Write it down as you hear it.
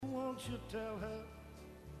you tell her?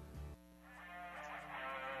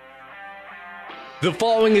 The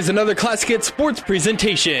following is another Classic Hits sports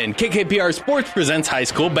presentation. KKPR Sports presents high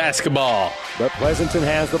school basketball. But Pleasanton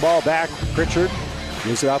has the ball back. Pritchard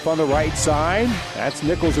moves it up on the right side. That's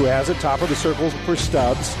Nichols who has it. Top of the circle for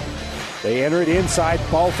Stubbs. They enter it inside.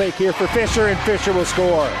 Ball fake here for Fisher, and Fisher will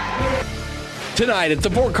score. Tonight, it's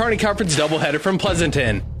the Fort Kearney Conference doubleheader from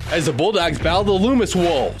Pleasanton as the Bulldogs battle the Loomis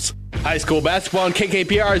Wolves. High school basketball on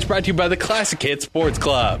KKPR is brought to you by the Classic Hits Sports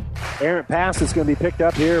Club. Errant pass is going to be picked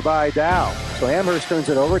up here by Dow. So Amherst turns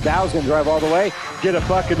it over. Dow's going to drive all the way, get a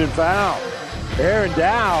bucket and foul. Aaron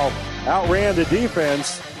Dow outran the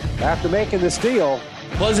defense after making the steal.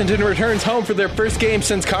 Pleasanton returns home for their first game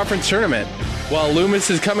since conference tournament, while Loomis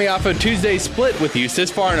is coming off a Tuesday split with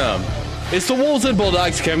Eustis Farnham. It's the Wolves and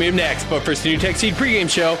Bulldogs coming up next, but first, the New Tech Seed pregame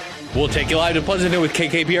show. We'll take you live to Pleasanton with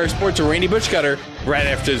KKPR Sports' Randy Bushcutter right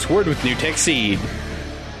after this word with New Tech Seed.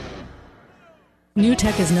 New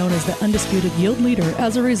Tech is known as the undisputed yield leader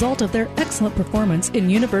as a result of their excellent performance in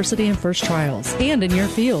university and first trials and in your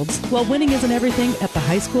fields. While winning isn't everything at the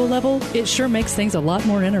high school level, it sure makes things a lot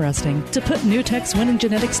more interesting. To put New Tech's winning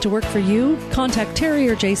genetics to work for you, contact Terry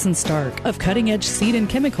or Jason Stark of Cutting Edge Seed and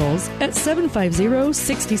Chemicals at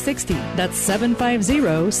 750-6060. That's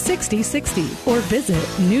 750-6060. Or visit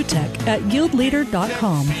newtech at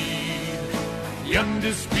yieldleader.com. The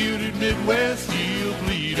undisputed Midwest yield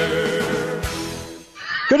leader.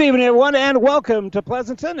 Good evening, everyone, and welcome to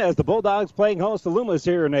Pleasanton as the Bulldogs playing host to Loomis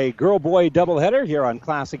here in a girl-boy doubleheader here on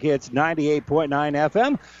Classic Hits 98.9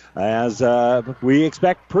 FM. As we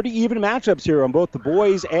expect pretty even matchups here on both the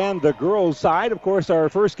boys and the girls side. Of course, our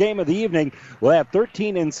first game of the evening will have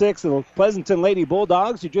 13-6 the Pleasanton Lady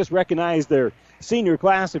Bulldogs, who just recognized their senior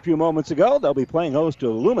class a few moments ago. They'll be playing host to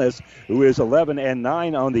Loomis, who is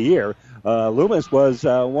 11-9 on the year. Loomis was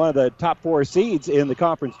one of the top four seeds in the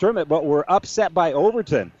conference tournament, but were upset by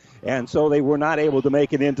Overton, and so they were not able to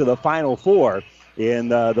make it into the Final Four in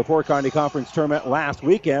the Fort Kearney Conference tournament last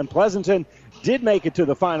weekend. Pleasanton did make it to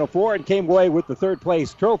the Final Four and came away with the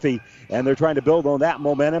third-place trophy, and they're trying to build on that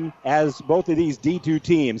momentum as both of these D2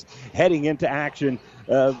 teams heading into action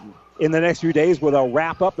in the next few days, where they'll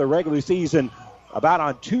wrap up the regular season about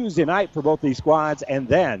on Tuesday night for both these squads, and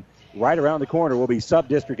then right around the corner will be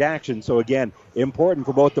sub-district action. So, again, important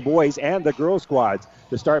for both the boys and the girls squads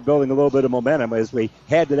to start building a little bit of momentum as we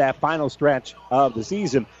head to that final stretch of the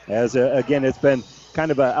season. As, again, it's been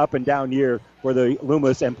kind of an up-and-down year for the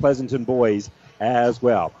Loomis and Pleasanton boys as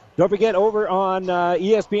well. Don't forget, over on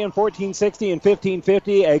ESPN 1460 and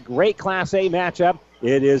 1550, a great Class A matchup.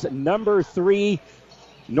 It is number 3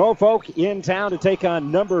 Norfolk in town to take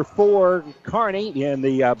on number 4 Kearney in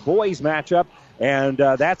the boys matchup. And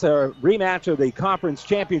that's a rematch of the conference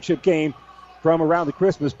championship game from around the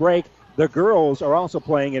Christmas break. The girls are also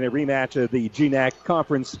playing in a rematch of the GNAC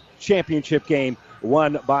conference championship game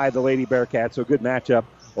won by the Lady Bearcats. So good matchup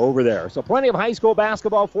over there. So plenty of high school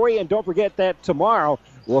basketball for you. And don't forget that tomorrow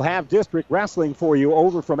we'll have district wrestling for you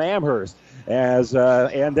over from Amherst. And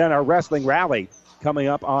then our wrestling rally coming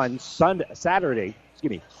up on Saturday.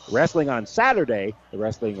 Wrestling on Saturday. The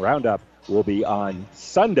wrestling roundup will be on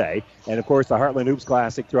Sunday. And, of course, the Heartland Hoops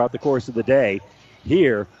Classic throughout the course of the day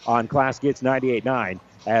here on Classic Hits 98.9,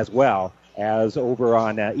 as well as over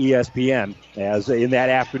on ESPN. As in that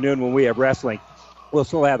afternoon when we have wrestling, we'll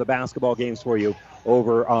still have the basketball games for you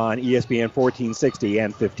over on ESPN 1460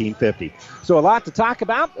 and 1550. So a lot to talk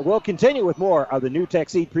about. We'll continue with more of the New Tech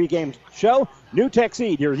Seed pregame show. New Tech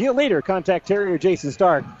Seed, your yield leader. Contact Terry or Jason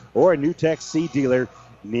Stark or a New Tech Seed dealer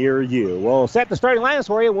near you. We'll set the starting lineups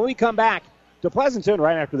for you when we come back to Pleasanton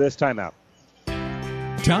right after this timeout.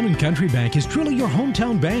 Town & Country Bank is truly your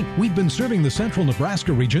hometown bank. We've been serving the central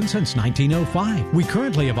Nebraska region since 1905. We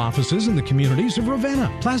currently have offices in the communities of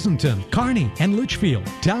Ravenna, Pleasanton, Kearney, and Litchfield.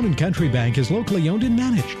 Town & Country Bank is locally owned and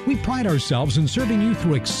managed. We pride ourselves in serving you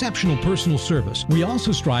through exceptional personal service. We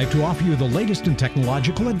also strive to offer you the latest in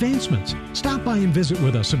technological advancements. Stop by and visit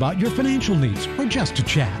with us about your financial needs or just to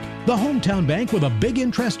chat. The hometown bank with a big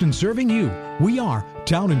interest in serving you. We are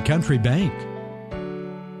Town & Country Bank.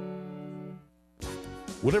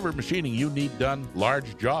 Whatever machining you need done,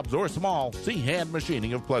 large jobs or small, see Hand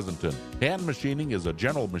Machining of Pleasanton. Hand Machining is a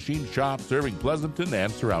general machine shop serving Pleasanton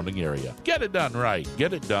and surrounding area. Get it done right.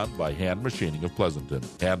 Get it done by Hand Machining of Pleasanton.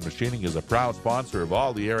 Hand Machining is a proud sponsor of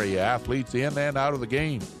all the area athletes in and out of the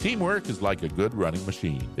game. Teamwork is like a good running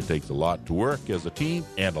machine. It takes a lot to work as a team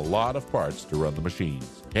and a lot of parts to run the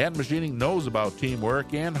machines. Hand Machining knows about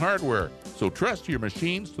teamwork and hard work, so trust your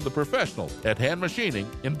machines to the professionals at Hand Machining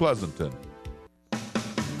in Pleasanton.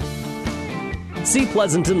 See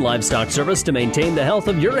Pleasanton Livestock Service to maintain the health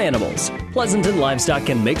of your animals. Pleasanton Livestock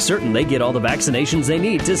can make certain they get all the vaccinations they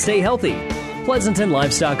need to stay healthy. Pleasanton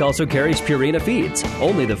Livestock also carries Purina feeds,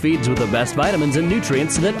 only the feeds with the best vitamins and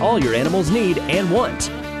nutrients that all your animals need and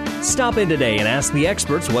want. Stop in today and ask the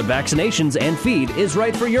experts what vaccinations and feed is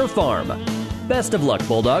right for your farm. Best of luck,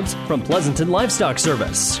 Bulldogs, from Pleasanton Livestock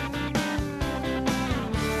Service.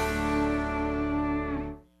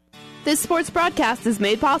 This sports broadcast is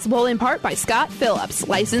made possible in part by Scott Phillips,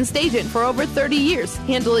 licensed agent for over 30 years,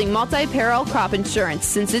 handling multi-peril crop insurance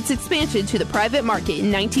since its expansion to the private market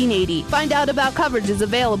in 1980. Find out about coverages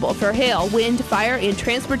available for hail, wind, fire, and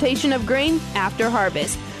transportation of grain after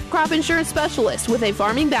harvest. Crop insurance specialist with a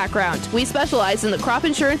farming background. We specialize in the crop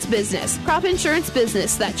insurance business. Crop insurance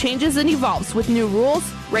business that changes and evolves with new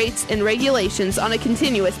rules, rates, and regulations on a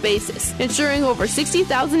continuous basis, insuring over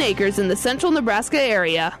 60,000 acres in the central Nebraska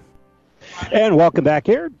area. And welcome back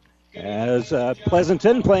here as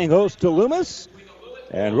Pleasanton playing host to Loomis.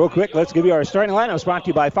 And real quick, let's give you our starting lineup. Brought to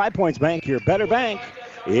you by 5 Points Bank, your better bank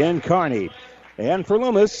in Kearney. And for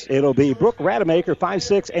Loomis, it'll be Brooke Rademacher,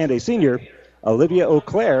 5'6", and a senior. Olivia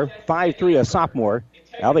Auclair, 5'3", a sophomore.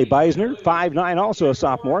 Allie Beisner, 5'9", also a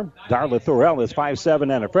sophomore. Darla Thorell is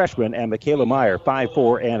 5'7", and a freshman. And Michaela Meyer,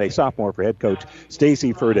 5'4", and a sophomore for head coach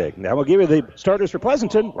Stacy Ferdig. Now we'll give you the starters for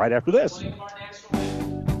Pleasanton right after this.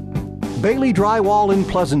 Bailey Drywall in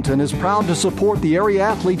Pleasanton is proud to support the area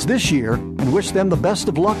athletes this year and wish them the best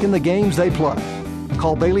of luck in the games they play.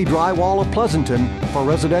 Call Bailey Drywall of Pleasanton for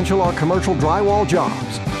residential or commercial drywall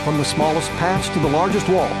jobs. From the smallest patch to the largest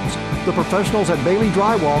walls, the professionals at Bailey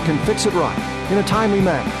Drywall can fix it right in a timely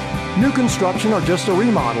manner. New construction or just a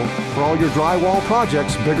remodel, for all your drywall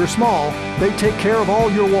projects, big or small, they take care of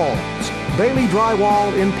all your walls. Bailey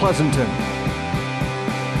Drywall in Pleasanton.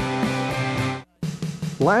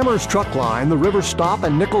 Lammers Truck Line, the River Stop,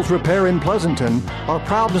 and Nichols Repair in Pleasanton are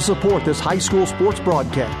proud to support this high school sports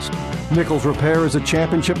broadcast. Nichols Repair is a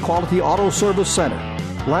championship quality auto service center.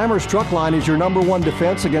 Lammers Truck Line is your #1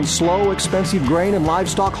 defense against slow, expensive grain and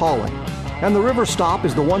livestock hauling. And the River Stop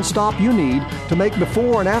is the one stop you need to make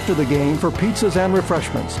before and after the game for pizzas and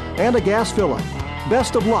refreshments, and a gas fill-up.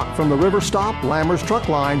 Best of luck from the River Stop, Lammers Truck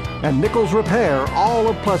Line, and Nichols Repair, all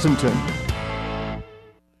of Pleasanton.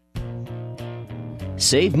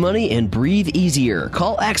 Save money and breathe easier.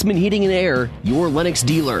 Call Axman Heating and Air, your Lennox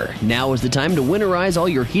dealer. Now is the time to winterize all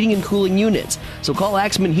your heating and cooling units. So call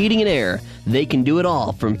Axman Heating and Air. They can do it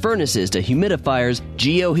all, from furnaces to humidifiers,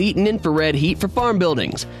 geo-heat and infrared heat for farm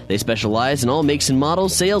buildings. They specialize in all makes and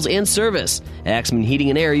models, sales, and service. Axman Heating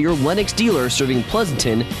and Air, your Lennox dealer, serving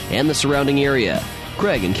Pleasanton and the surrounding area.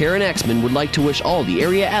 Craig and Karen Axman would like to wish all the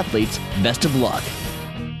area athletes best of luck.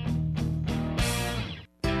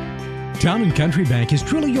 Town & Country Bank is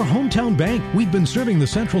truly your hometown bank. We've been serving the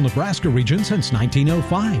central Nebraska region since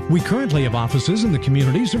 1905. We currently have offices in the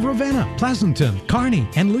communities of Ravenna, Pleasanton, Kearney,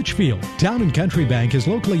 and Litchfield. Town & Country Bank is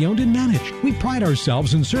locally owned and managed. We pride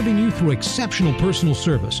ourselves in serving you through exceptional personal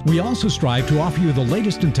service. We also strive to offer you the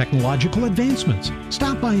latest in technological advancements.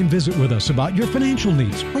 Stop by and visit with us about your financial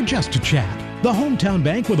needs or just to chat. The hometown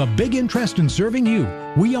bank with a big interest in serving you.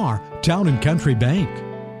 We are Town & Country Bank.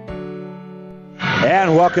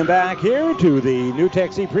 And welcome back here to the New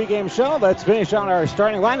Tech C pregame show. Let's finish on our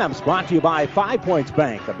starting lineups, brought to you by 5 Points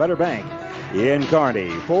Bank, a better bank in Kearney.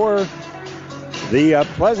 For the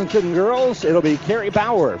Pleasanton girls, it'll be Carrie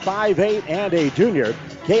Bauer, 5'8", and a junior.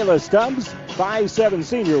 Kayla Stubbs, 5'7",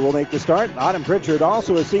 senior, will make the start. Autumn Pritchard,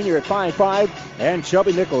 also a senior at 5'5", and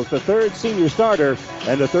Shelby Nichols, the third senior starter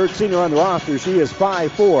and the third senior on the roster. She is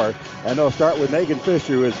 5'4", and they'll start with Megan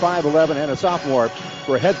Fisher, who is 5'11", and a sophomore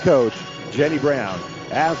for head coach Jenny Brown.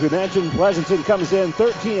 As we mentioned, Pleasanton comes in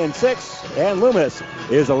 13-6, and Loomis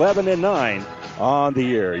is 11-9 on the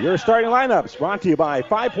year. Your starting lineups brought to you by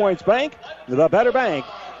 5 Points Bank, the better bank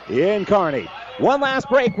in Kearney. One last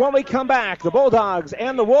break. When we come back, the Bulldogs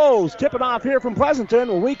and the Wolves tip it off here from Pleasanton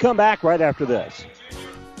when we come back right after this.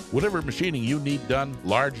 Whatever machining you need done,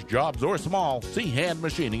 large jobs or small, see Hand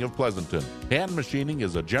Machining of Pleasanton. Hand Machining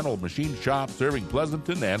is a general machine shop serving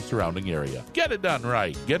Pleasanton and surrounding area. Get it done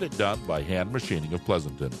right. Get it done by Hand Machining of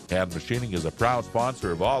Pleasanton. Hand Machining is a proud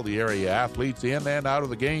sponsor of all the area athletes in and out of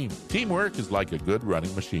the game. Teamwork is like a good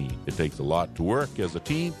running machine. It takes a lot to work as a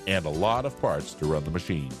team and a lot of parts to run the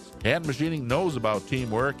machines. Hand Machining knows about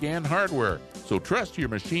teamwork and hard work, so trust your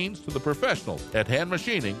machines to the professionals at Hand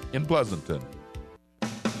Machining in Pleasanton.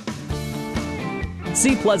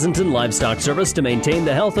 See Pleasanton Livestock Service to maintain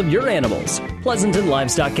the health of your animals. Pleasanton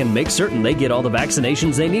Livestock can make certain they get all the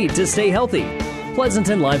vaccinations they need to stay healthy.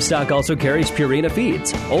 Pleasanton Livestock also carries Purina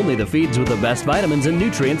feeds, only the feeds with the best vitamins and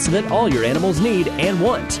nutrients that all your animals need and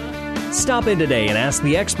want. Stop in today and ask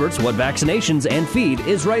the experts what vaccinations and feed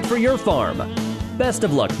is right for your farm. Best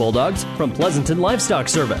of luck, Bulldogs, from Pleasanton Livestock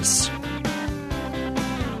Service.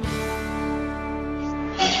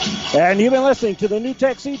 And you've been listening to the New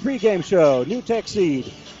Tech Seed pregame show. New Tech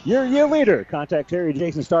Seed, your year leader. Contact Terry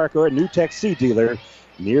Jason Stark or a New Tech Seed dealer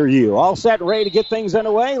near you. All set and ready to get things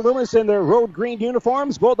underway. Loomis in their road green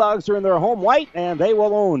uniforms. Bulldogs are in their home white, and they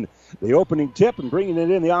will own the opening tip. And bringing it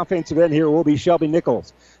in the offensive end here will be Shelby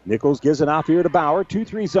Nichols. Nichols gives it off here to Bauer.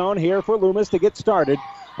 2-3 zone here for Loomis to get started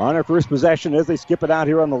on her first possession as they skip it out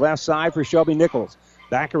here on the left side for Shelby Nichols.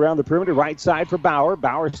 Back around the perimeter, right side for Bauer.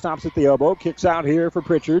 Bauer stops at the elbow, kicks out here for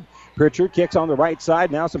Pritchard. Pritchard kicks on the right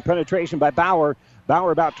side. Now some penetration by Bauer.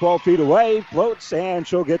 Bauer about 12 feet away, floats, and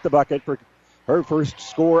she'll get the bucket for her first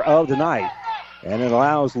score of the night. And it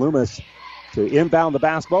allows Loomis to inbound the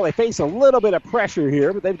basketball. They face a little bit of pressure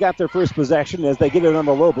here, but they've got their first possession. As they get it on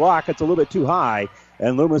the low block, it's a little bit too high,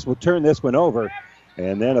 and Loomis will turn this one over.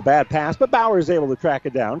 And then a bad pass, but Bauer is able to track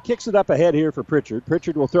it down. Kicks it up ahead here for Pritchard.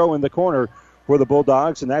 Pritchard will throw in the corner for the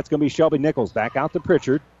Bulldogs, and that's going to be Shelby Nichols. Back out to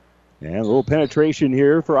Pritchard. And a little penetration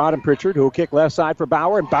here for Autumn Pritchard, who will kick left side for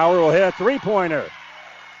Bauer, and Bauer will hit a three-pointer.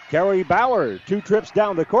 Kelly Bauer, 2 trips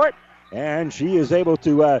down the court, and she is able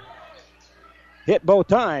to hit both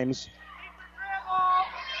times.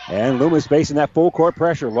 And Loomis facing that full court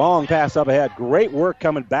pressure. Long pass up ahead. Great work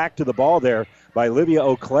coming back to the ball there by Livia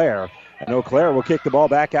Auclair. And Auclair will kick the ball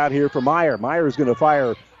back out here for Meyer. Meyer is going to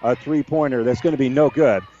fire a three-pointer that's going to be no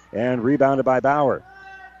good. And rebounded by Bauer.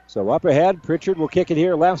 So up ahead, Pritchard will kick it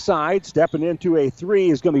here left side. Stepping into a three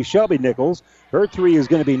is going to be Shelby Nichols. Her three is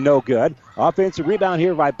going to be no good. Offensive rebound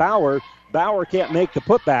here by Bauer. Bauer can't make the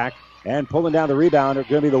putback. And pulling down the rebound are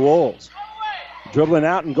going to be the Wolves. Dribbling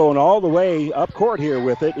out and going all the way up court here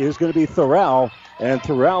with it is going to be Thorell. And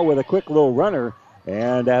Thorell with a quick little runner.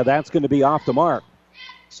 And that's going to be off the mark.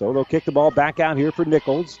 So they'll kick the ball back out here for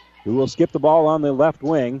Nichols, who will skip the ball on the left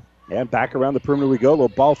wing. And back around the perimeter we go. A little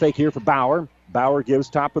ball fake here for Bauer. Bauer gives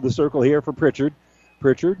top of the circle here for Pritchard.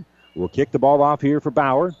 Pritchard will kick the ball off here for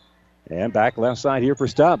Bauer. And back left side here for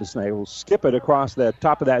Stubbs. They will skip it across the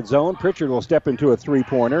top of that zone. Pritchard will step into a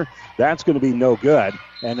three-pointer. That's going to be no good.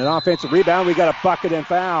 And an offensive rebound. We got a bucket and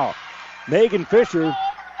foul. Megan Fisher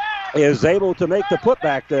is able to make the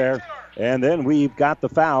putback there. And then we've got the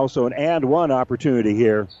foul. So an and one opportunity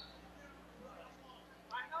here.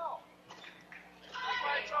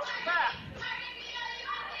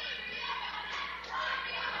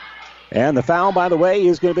 And the foul, by the way,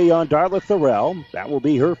 is going to be on Darla Thorell. That will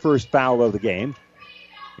be her first foul of the game.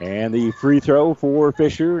 And the free throw for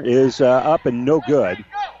Fisher is up and no good.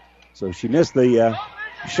 So she missed the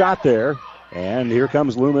shot there. And here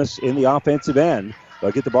comes Loomis in the offensive end.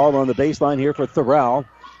 They'll get the ball on the baseline here for Thorell.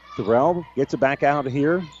 Thorell gets it back out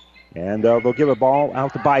here. And they'll give a ball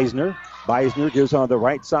out to Beisner. Beisner gives on the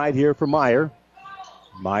right side here for Meyer.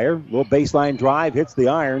 Meyer, little baseline drive, hits the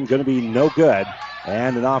iron. Going to be no good.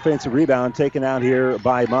 And an offensive rebound taken out here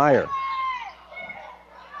by Meyer.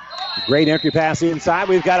 Great entry pass inside.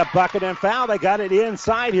 We've got a bucket and foul. They got it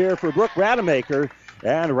inside here for Brooke Rademacher.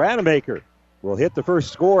 And Rademacher will hit the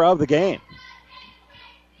first score of the game.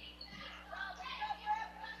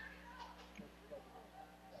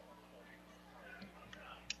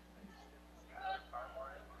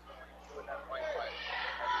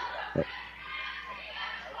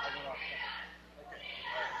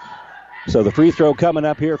 So the free throw coming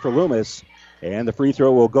up here for Loomis. And the free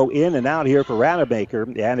throw will go in and out here for Rademacher.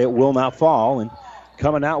 And it will not fall. And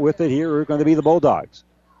coming out with it here are going to be the Bulldogs.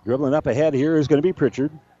 Dribbling up ahead here is going to be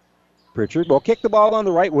Pritchard. Pritchard will kick the ball on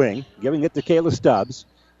the right wing, giving it to Kayla Stubbs.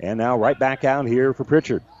 And now right back out here for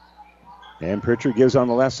Pritchard. And Pritchard gives on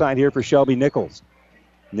the left side here for Shelby Nichols.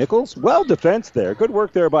 Nichols, well defensed there. Good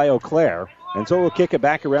work there by Auclair. And so we'll kick it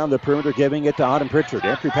back around the perimeter, giving it to Autumn Pritchard.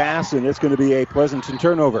 Entry pass, and it's going to be a Pleasanton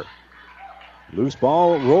turnover. Loose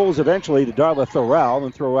ball rolls eventually to Darla Thorell,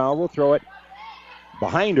 and Thorell will throw it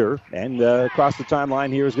behind her. And across the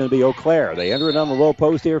timeline here is going to be Auclair. They enter it on the low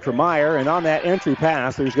post here for Meyer, and on that entry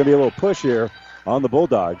pass, there's going to be a little push here on the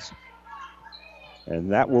Bulldogs.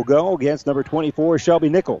 And that will go against number 24, Shelby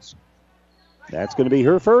Nichols. That's going to be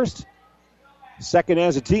her first. Second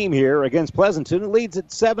as a team here against Pleasanton. It leads at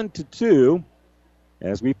 7-2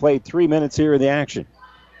 as we played 3 minutes here in the action.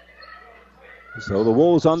 So the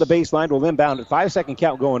Wolves on the baseline will inbound it. 5-second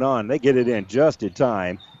count going on. They get it in just in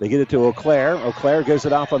time. They get it to Auclair. Auclair gives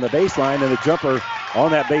it off on the baseline, and the jumper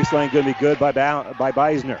on that baseline going to be good by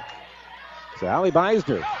Beisner. So Allie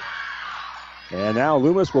Beisner. And now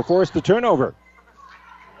Loomis will force the turnover.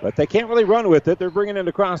 But they can't really run with it. They're bringing it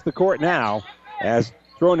across the court now as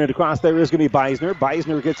Throwing it across there is going to be Beisner.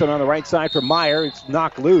 Beisner gets it on the right side for Meyer. It's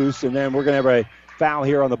knocked loose, and then we're going to have a foul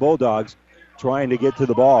here on the Bulldogs trying to get to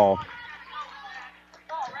the ball.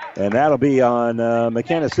 And that'll be on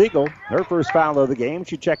McKenna Siegel, her first foul of the game.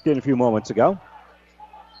 She checked in a few moments ago.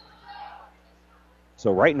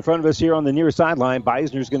 So right in front of us here on the near sideline,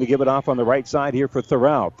 Beisner's going to give it off on the right side here for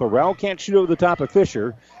Thorell. Thorell can't shoot over the top of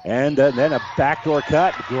Fisher. And then a backdoor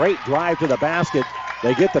cut. Great drive to the basket.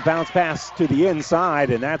 They get the bounce pass to the inside,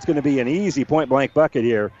 and that's going to be an easy point-blank bucket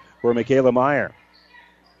here for Michaela Meyer.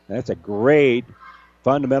 That's a great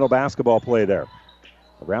fundamental basketball play there.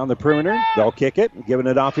 Around the perimeter, they'll kick it, giving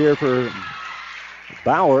it off here for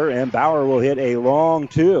Bauer, and Bauer will hit a long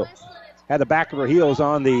two. Had the back of her heels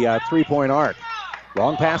on the three-point arc.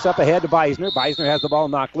 Long pass up ahead to Beisner. Beisner has the ball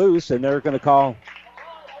knocked loose, and they're going to call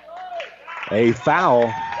a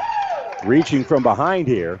foul reaching from behind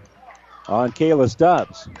here on Kayla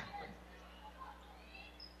Stubbs.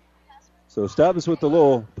 So Stubbs with the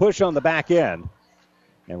little push on the back end.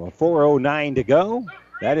 And with 4:09 to go,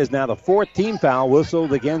 that is now the fourth team foul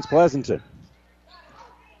whistled against Pleasanton.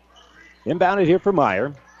 Inbounded here for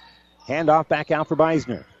Meyer. Handoff back out for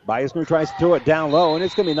Beisner. Beisner tries to throw it down low, and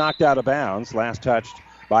it's going to be knocked out of bounds. Last touched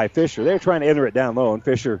by Fisher. They're trying to enter it down low, and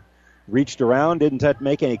Fisher reached around, didn't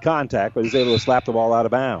make any contact, but was able to slap the ball out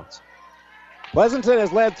of bounds. Pleasanton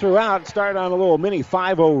has led throughout, started on a little mini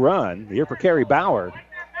 5-0 run here for Carrie Bauer.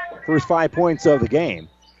 First 5 points of the game.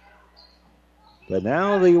 But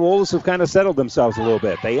now the Wolves have kind of settled themselves a little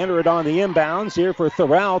bit. They enter it on the inbounds here for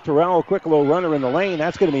Thorell. Thorell, a quick little runner in the lane.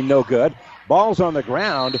 That's going to be no good. Ball's on the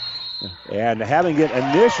ground. And having it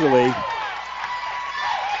initially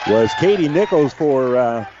was Katie Nichols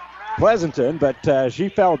for Pleasanton, but she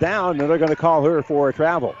fell down, and they're going to call her for a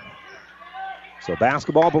travel. So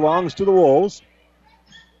basketball belongs to the Wolves.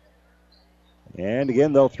 And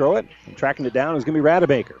again, they'll throw it. And tracking it down is going to be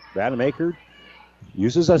Rademacher. Rademacher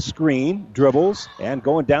uses a screen, dribbles, and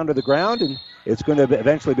going down to the ground, and it's going to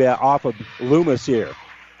eventually be off of Loomis here.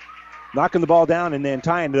 Knocking the ball down and then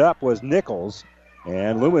tying it up was Nichols.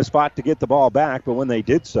 And Loomis fought to get the ball back, but when they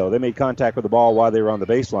did so, they made contact with the ball while they were on the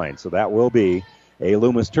baseline. So that will be a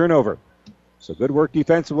Loomis turnover. So good work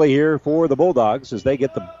defensively here for the Bulldogs as they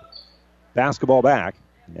get the basketball back.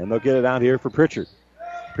 And they'll get it out here for Pritchard.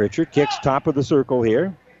 Pritchard kicks top of the circle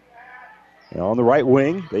here. And on the right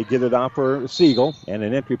wing, they get it off for Siegel. And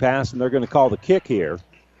an entry pass, and they're going to call the kick here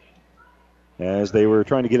as they were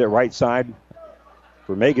trying to get it right side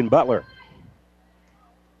for Megan Butler.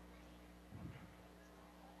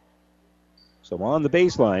 So on the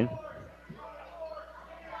baseline,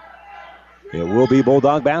 it will be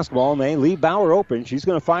Bulldog basketball, and they leave Bauer open. She's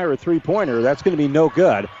going to fire a three-pointer. That's going to be no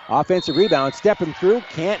good. Offensive rebound, stepping through,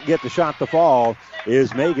 can't get the shot to fall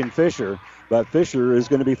is Megan Fisher, but Fisher is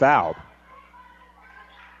going to be fouled.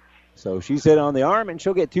 So she's hit on the arm, and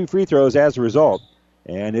she'll get 2 free throws as a result.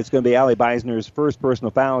 And it's going to be Allie Beisner's first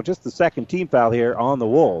personal foul, just the second team foul here on the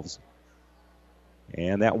Wolves.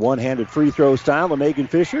 And that one-handed free throw style of Megan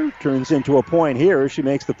Fisher turns into a point here. She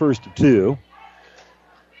makes the first 2.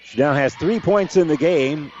 She now has 3 points in the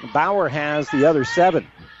game. Bauer has the other 7.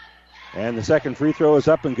 And the second free throw is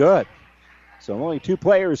up and good. So only 2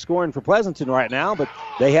 players scoring for Pleasanton right now, but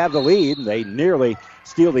they have the lead. They nearly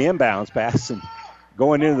steal the inbounds pass. And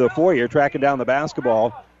going into the foyer, tracking down the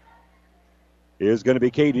basketball, is going to be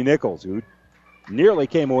Katie Nichols, who nearly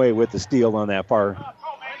came away with the steal on that far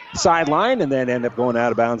sideline and then end up going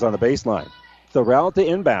out of bounds on the baseline. Thorell to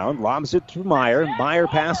inbound, lobs it to Meyer. Meyer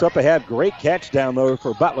pass up ahead. Great catch down low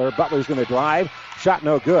for Butler. Butler's going to drive. Shot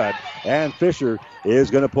no good. And Fisher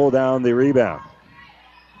is going to pull down the rebound.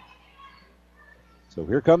 So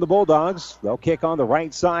here come the Bulldogs. They'll kick on the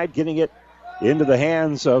right side, getting it into the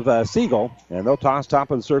hands of Siegel. And they'll toss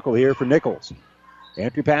top of the circle here for Nichols.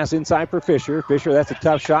 Entry pass inside for Fisher. Fisher, that's a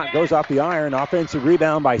tough shot. Goes off the iron. Offensive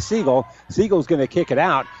rebound by Siegel. Siegel's going to kick it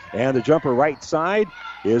out. And the jumper right side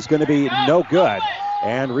is going to be no good.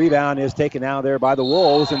 And rebound is taken out there by the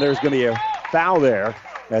Wolves. And there's going to be a foul there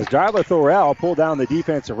as Darla Thorell pulled down the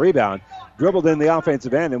defensive rebound. Dribbled in the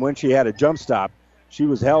offensive end. And when she had a jump stop, she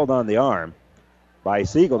was held on the arm by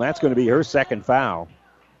Siegel. That's going to be her second foul.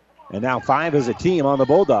 And now 5 as a team on the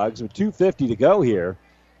Bulldogs with 2:50 to go here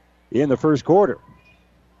in the first quarter.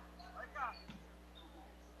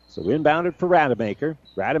 So inbounded for Rademacher.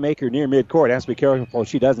 Rademacher near midcourt. Has to be careful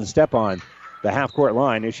she doesn't step on the half-court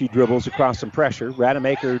line as she dribbles across some pressure.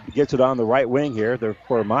 Rademacher gets it on the right wing here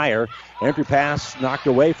for Meyer. Entry pass knocked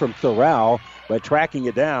away from Thorell, but tracking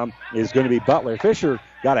it down is going to be Butler. Fisher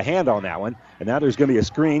got a hand on that one, and now there's going to be a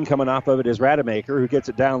screen coming off of it as Rademacher, who gets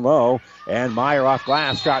it down low, and Meyer off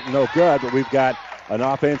glass, shot no good, but we've got an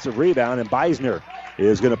offensive rebound, and Beisner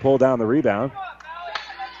is going to pull down the rebound.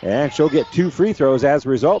 And she'll get 2 free throws as a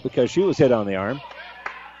result because she was hit on the arm.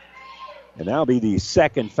 And that'll be the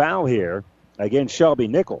second foul here against Shelby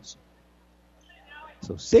Nichols.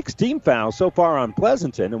 So 6 team fouls so far on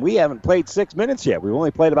Pleasanton, and we haven't played 6 minutes yet. We've only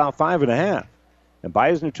played about 5.5. And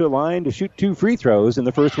Beisner to a line to shoot 2 free throws, and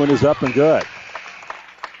the first one is up and good.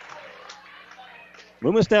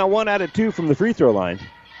 Loomis now 1 out of 2 from the free throw line.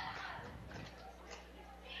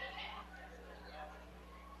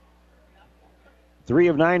 Three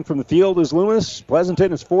of 9 from the field is Loomis.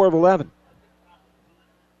 Pleasanton is 4 of 11.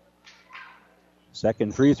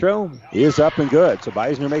 Second free throw is up and good. So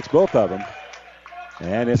Beisner makes both of them.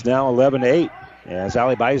 And it's now 11-8 as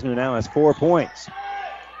Allie Beisner now has 4 points.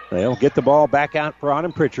 They'll get the ball back out for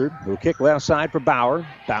Autumn Pritchard, who'll kick left side for Bauer.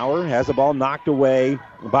 Bauer has the ball knocked away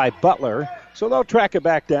by Butler. So they'll track it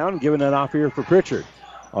back down, giving it off here for Pritchard.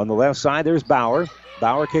 On the left side, there's Bauer.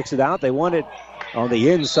 Bauer kicks it out. They want it on the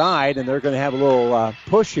inside, and they're going to have a little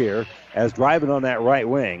push here as driving on that right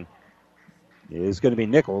wing is going to be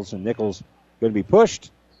Nichols, and Nichols going to be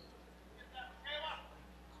pushed.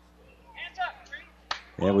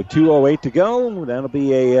 And with 2:08 to go, that'll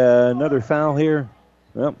be another foul here.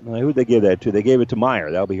 Well, who'd they give that to? They gave it to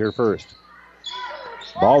Meyer. That'll be her first.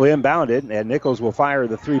 Ball inbounded, and Nichols will fire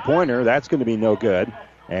the three-pointer. That's going to be no good.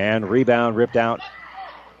 And rebound ripped out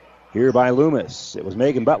here by Loomis. It was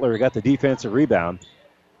Megan Butler who got the defensive rebound.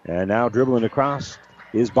 And now dribbling across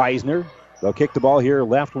is Beisner. They'll kick the ball here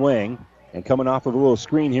left wing. And coming off of a little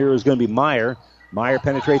screen here is going to be Meyer. Meyer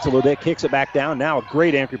penetrates a little bit, kicks it back down. Now a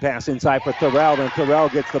great entry pass inside for Thorell, and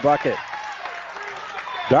Thorell gets the bucket.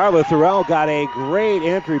 Darla Thorell got a great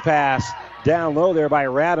entry pass down low there by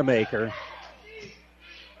Rademacher.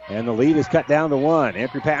 And the lead is cut down to 1.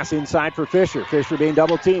 Entry pass inside for Fisher. Fisher being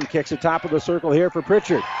double-teamed. Kicks it top of the circle here for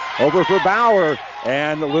Pritchard. Over for Bauer.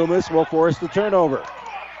 And Loomis will force the turnover.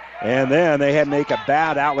 And then they had to make a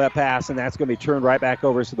bad outlet pass, and that's going to be turned right back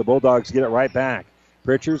over, so the Bulldogs get it right back.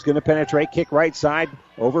 Pritchard's going to penetrate, kick right side.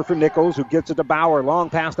 Over for Nichols, who gets it to Bauer. Long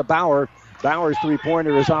pass to Bauer. Bauer's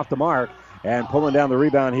three-pointer is off the mark. And pulling down the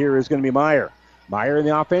rebound here is going to be Meyer. Meyer in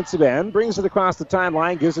the offensive end. Brings it across the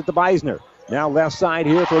timeline. Gives it to Beisner. Now left side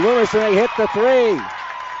here for Loomis, and they hit the three.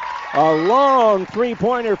 A long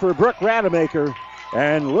three-pointer for Brooke Rademacher.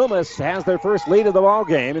 And Loomis has their first lead of the ball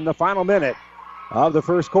game in the final minute of the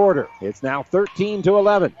first quarter. It's now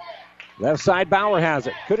 13-11. Left side, Bauer has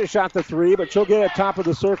it. Could have shot the three, but she'll get it top of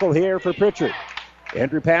the circle here for Pritchard.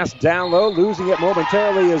 Entry pass down low, losing it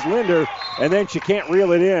momentarily is Linder, and then she can't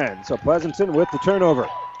reel it in. So Pleasanton with the turnover.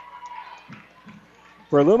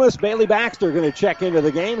 For Loomis, Bailey Baxter going to check into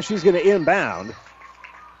the game. She's going to inbound.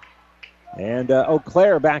 And Eau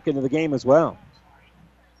Claire back into the game as well.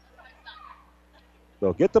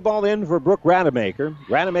 They'll get the ball in for Brooke Rademacher.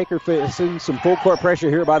 Rademacher facing some full court pressure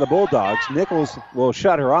here by the Bulldogs. Nichols will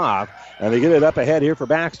shut her off, and they get it up ahead here for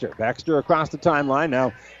Baxter. Baxter across the timeline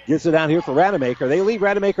now gets it out here for Rademacher. They leave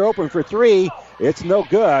Rademacher open for three. It's no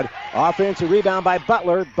good. Offensive rebound by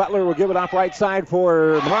Butler. Butler will give it off right side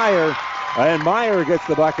for Meyer, and Meyer gets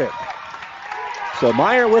the bucket. So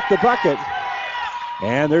Meyer with the bucket.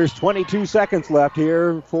 And there's 22 seconds left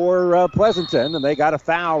here for Pleasanton, and they got a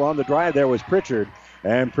foul on the drive. There was Pritchard.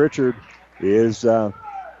 And Pritchard is the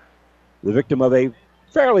victim of a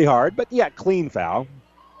fairly hard, but yet clean foul.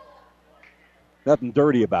 Nothing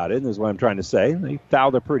dirty about it, is what I'm trying to say. They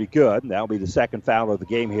fouled her pretty good, and that'll be the second foul of the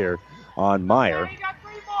game here on Meyer.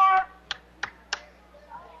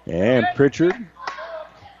 And Pritchard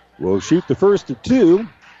will shoot the first of two.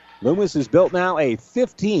 Loomis has built now a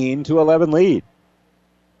 15-11 lead.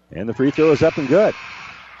 And the free throw is up and good.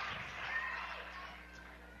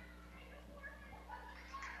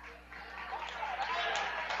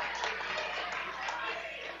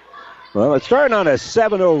 Well, it's starting on a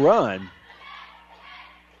 7-0 run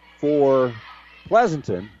for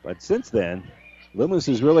Pleasanton, but since then, Loomis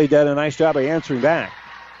has really done a nice job of answering back.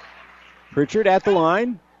 Pritchard at the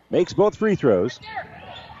line, makes both free throws.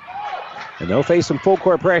 And they'll face some full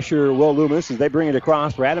court pressure, Will Loomis, as they bring it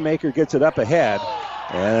across. Rademacher gets it up ahead.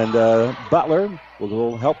 And Butler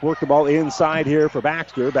will help work the ball inside here for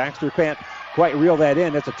Baxter. Baxter can't quite reel that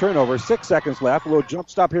in. It's a turnover. 6 seconds left. A little jump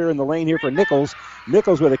stop here in the lane here for Nichols.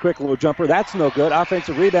 Nichols with a quick little jumper. That's no good.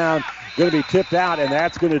 Offensive rebound going to be tipped out, and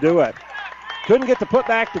that's going to do it. Couldn't get the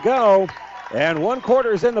putback to go, and 1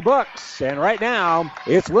 quarter is in the books. And right now,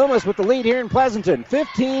 it's Loomis with the lead here in Pleasanton,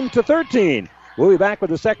 15-13. We'll be back with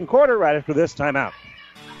the second quarter right after this timeout.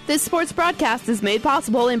 This sports broadcast is made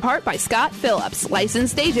possible in part by Scott Phillips,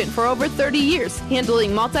 licensed agent for over 30 years,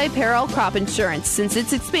 handling multi-peril crop insurance since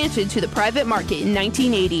its expansion to the private market in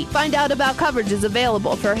 1980. Find out about coverages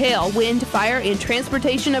available for hail, wind, fire, and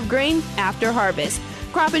transportation of grain after harvest.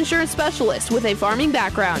 Crop insurance specialist with a farming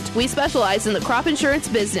background. We specialize in the crop insurance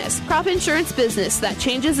business. Crop insurance business that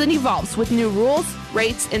changes and evolves with new rules,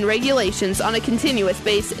 rates, and regulations on a continuous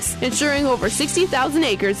basis, insuring over 60,000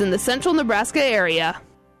 acres in the central Nebraska area.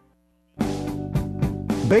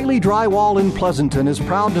 Bailey Drywall in Pleasanton is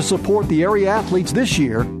proud to support the area athletes this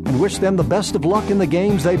year and wish them the best of luck in the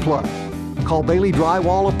games they play. Call Bailey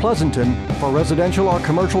Drywall of Pleasanton for residential or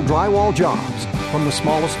commercial drywall jobs. From the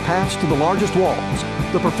smallest patch to the largest walls,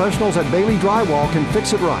 the professionals at Bailey Drywall can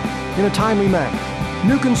fix it right in a timely manner.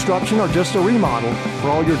 New construction or just a remodel, for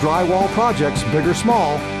all your drywall projects, big or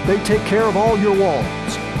small, they take care of all your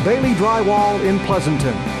walls. Bailey Drywall in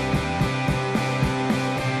Pleasanton.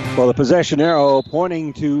 Well, the possession arrow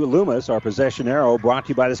pointing to Loomis. Our possession arrow brought to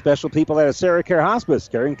you by the special people at AseraCare Hospice,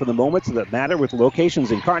 caring for the moments that matter with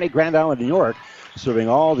locations in Kearney, Grand Island, New York, serving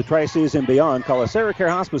all the Tri-Cities and beyond. Call AseraCare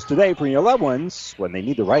Hospice today for your loved ones when they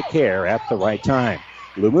need the right care at the right time.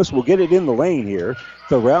 Loomis will get it in the lane here.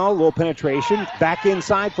 Thorell, little penetration, back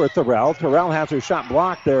inside for Thorell. Thorell has her shot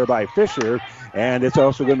blocked there by Fisher, and it's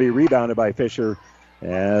also going to be rebounded by Fisher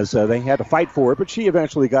as they had to fight for it, but she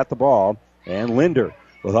eventually got the ball, and Linder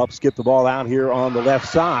will help skip the ball out here on the left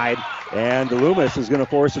side. And Loomis is going to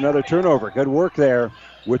force another turnover. Good work there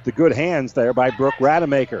with the good hands there by Brooke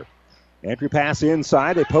Rademacher. Entry pass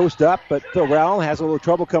inside. They post up, but Thorell has a little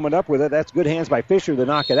trouble coming up with it. That's good hands by Fisher to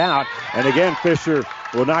knock it out. And again, Fisher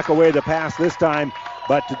will knock away the pass this time.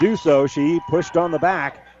 But to do so, she pushed on the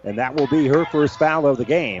back, and that will be her first foul of the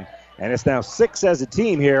game. And it's now 6 as a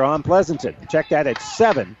team here on Pleasanton. Check that at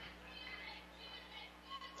 7.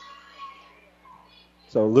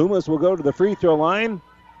 So Loomis will go to the free throw line.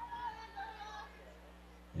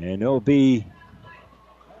 And it'll be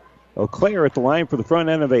Auclair at the line for the front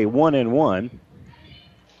end of a 1-and-1.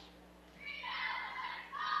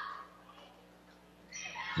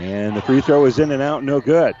 And the free throw is in and out, no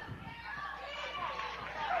good.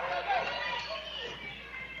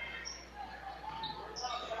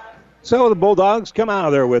 So the Bulldogs come out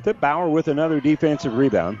of there with it. Bauer with another defensive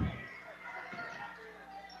rebound.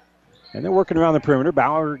 And they're working around the perimeter.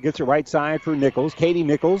 Bauer gets it right side for Nichols. Katie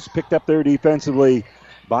Nichols picked up there defensively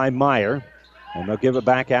by Meyer. And they'll give it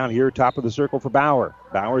back out here, top of the circle for Bauer.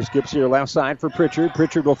 Bauer skips here left side for Pritchard.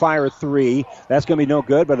 Pritchard will fire a three. That's going to be no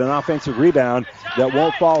good, but an offensive rebound that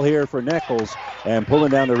won't fall here for Nichols. And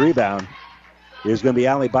pulling down the rebound is going to be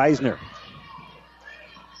Allie Beisner.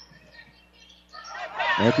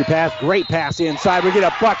 Entry pass, great pass inside. We get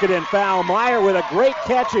a bucket and foul. Meyer with a great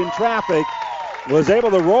catch in traffic was able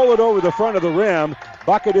to roll it over the front of the rim.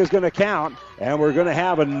 Bucket is going to count, and we're going to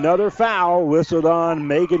have another foul whistled on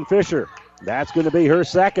Megan Fisher. That's going to be her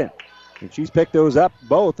second, and she's picked those up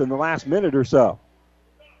both in the last minute or so.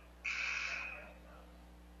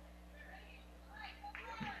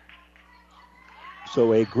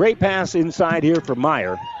 So a great pass inside here for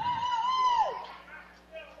Meyer.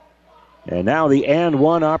 And now the and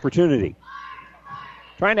one opportunity.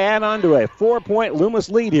 Trying to add on to a 4-point Loomis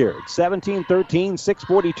lead here. 17-13,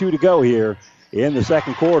 6:42 to go here in the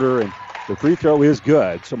second quarter, and the free throw is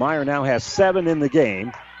good. So Meyer now has 7 in the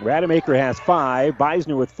game. Rademacher has 5,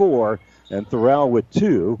 Beisner with 4, and Thorell with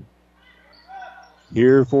 2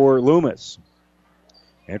 here for Loomis.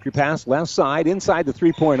 Entry pass left side, inside the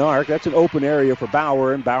three-point arc. That's an open area for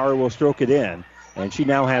Bauer, and Bauer will stroke it in. And she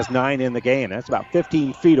now has 9 in the game. That's about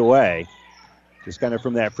 15 feet away. Just kind of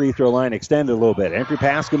from that free throw line extended a little bit. Entry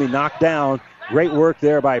pass going to be knocked down. Great work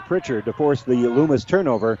there by Pritchard to force the Loomis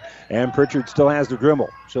turnover. And Pritchard still has the dribble.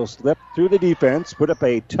 She'll slip through the defense, put up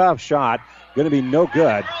a tough shot. Going to be no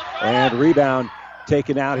good. And rebound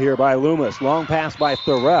taken out here by Loomis. Long pass by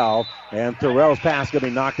Thorell. And Thorell's pass going to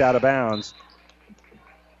be knocked out of bounds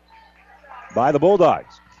by the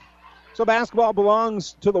Bulldogs. So basketball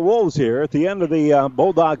belongs to the Wolves here at the end of the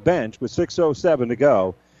Bulldog bench with 6:07 to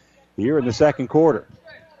go here in the second quarter.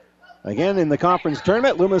 Again, in the conference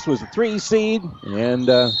tournament, Loomis was the 3 seed, and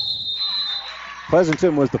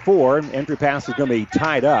Pleasanton was the 4. Entry pass is going to be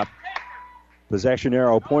tied up. Possession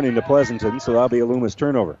arrow pointing to Pleasanton, so that'll be a Loomis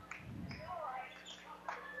turnover.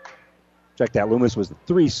 Check that, Loomis was the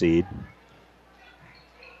 3 seed.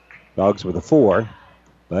 Dogs were the 4,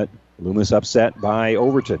 but Loomis upset by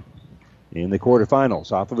Overton in the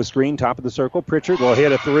quarterfinals. Off of a screen, top of the circle, Pritchard will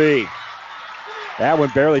hit a 3. That one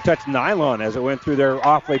barely touched nylon as it went through their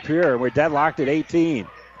awfully pure. We're deadlocked at 18.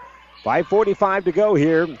 5:45 to go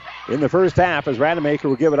here in the first half as Rademacher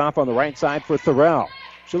will give it off on the right side for Thorell.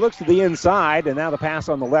 She looks to the inside, and now the pass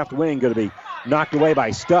on the left wing going to be knocked away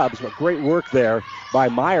by Stubbs, but great work there by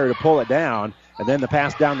Meyer to pull it down. And then the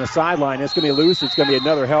pass down the sideline. It's going to be loose. It's going to be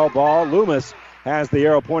another held ball. Loomis has the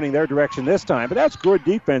arrow pointing their direction this time, but that's good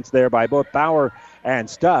defense there by both Bauer and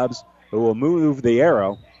Stubbs, who will move the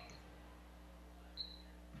arrow.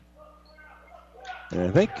 And I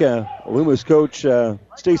think Loomis coach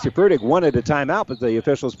Stacy Furtick wanted a timeout, but the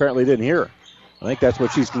officials apparently didn't hear her. I think that's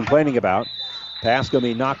what she's complaining about. Pass going to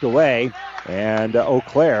be knocked away, and Eau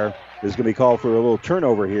Claire is going to be called for a little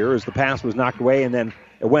turnover here as the pass was knocked away, and then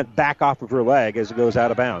it went back off of her leg as it goes out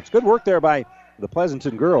of bounds. Good work there by the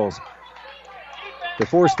Pleasanton girls to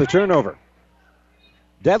force the turnover.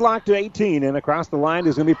 Deadlock to 18, and across the line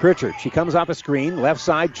is going to be Pritchard. She comes off a screen, left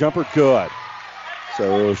side jumper good.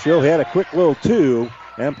 So she'll hit a quick little 2,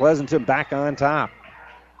 and Pleasanton back on top.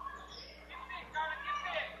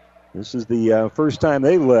 This is the first time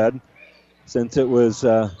they led since it was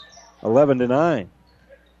 11-9.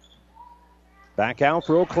 Back out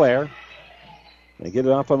for Eau Claire. They get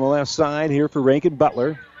it off on the left side here for Rankin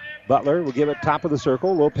Butler. Butler will give it top of the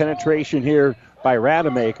circle. A little penetration here by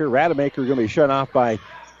Rademacher. Rademacher going to be shut off by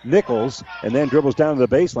Nichols, and then dribbles down to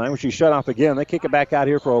the baseline, where she's shut off again. They kick it back out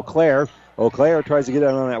here for Eau Claire. Eau Claire tries to get it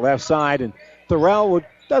on that left side, and Thorell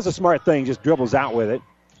does a smart thing, just dribbles out with it.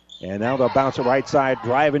 And now they'll bounce it right side.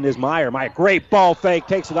 Driving is Meyer. Meyer, great ball fake,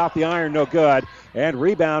 takes it off the iron, no good. And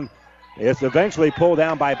rebound is eventually pulled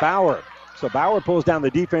down by Bauer. So Bauer pulls down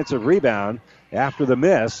the defensive rebound after the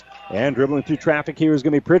miss. And dribbling through traffic here is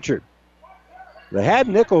going to be Pritchard. They had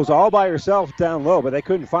Nichols all by herself down low, but they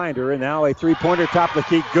couldn't find her. And now a three-pointer top of the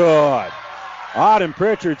key. Good. Autumn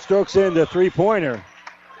Pritchard strokes into three-pointer.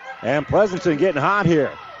 And Pleasanton getting hot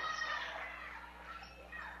here.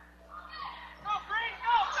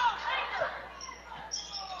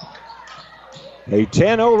 A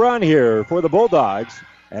 10-0 run here for the Bulldogs.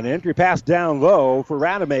 An entry pass down low for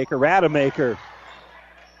Rademacher. Rademacher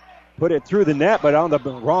put it through the net, but on the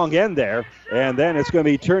wrong end there. And then it's going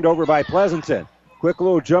to be turned over by Pleasanton. Quick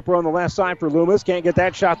little jumper on the left side for Loomis. Can't get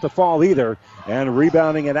that shot to fall either. And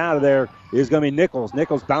rebounding it out of there is going to be Nichols.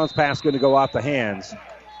 Nichols' bounce pass going to go off the hands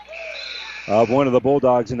of one of the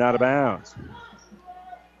Bulldogs and out of bounds.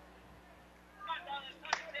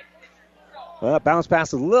 Well, bounce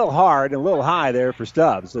pass a little hard and a little high there for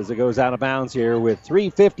Stubbs as it goes out of bounds here with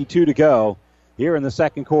 3:52 to go here in the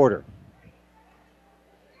second quarter.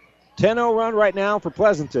 10-0 run right now for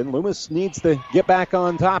Pleasanton. Loomis needs to get back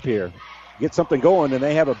on top here, get something going, and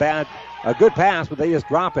they have a good pass, but they just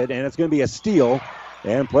drop it, and it's going to be a steal.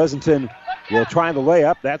 And Pleasanton will try the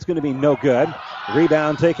layup. That's going to be no good.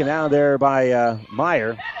 Rebound taken out there by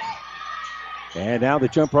Meyer. And now the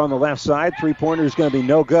jumper on the left side. Three-pointer is going to be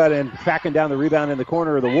no good. And tracking down the rebound in the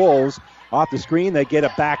corner of the Wolves. Off the screen, they get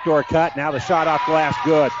a backdoor cut. Now the shot off glass,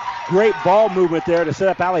 good. Great ball movement there to set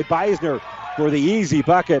up Allie Beisner for the easy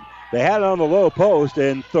bucket. They had it on the low post,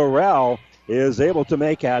 and Thorell is able to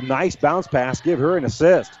make a nice bounce pass, give her an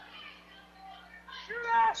assist.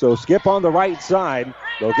 So Skip on the right side.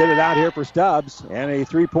 They'll get it out here for Stubbs. And a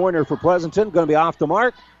three-pointer for Pleasanton. Going to be off the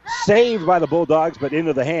mark. Saved by the Bulldogs, but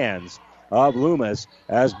into the hands of Loomis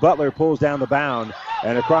as Butler pulls down the bound.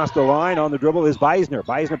 And across the line on the dribble is Beisner.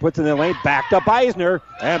 Beisner puts it in the lane. Back to Beisner.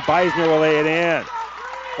 And Beisner will lay it in.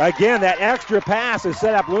 Again, that extra pass has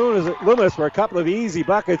set up Loomis for a couple of easy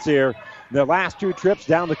buckets here. The last two trips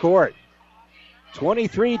down the court.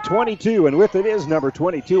 23-22. And with it is number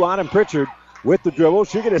 22, Autumn Pritchard. With the dribble,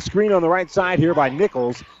 she'll get a screen on the right side here by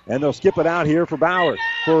Nichols, and they'll skip it out here for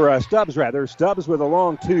Stubbs. Stubbs with a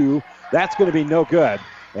long two. That's going to be no good.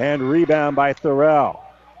 And rebound by Thorell.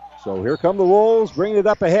 So here come the Wolves, bringing it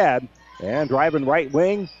up ahead. And driving right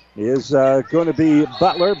wing is going to be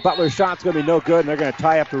Butler. Butler's shot's going to be no good, and they're going to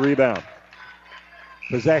tie up the rebound.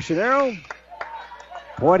 Possession arrow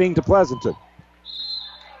pointing to Pleasanton.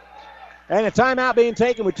 And a timeout being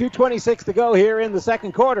taken with 2:26 to go here in the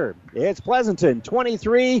second quarter. It's Pleasanton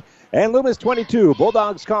 23 and Loomis 22.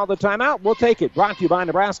 Bulldogs call the timeout. We'll take it. Brought to you by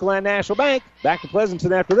Nebraska Land National Bank. Back to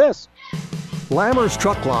Pleasanton after this. Lammer's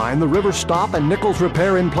Truck Line, the River Stop, and Nichols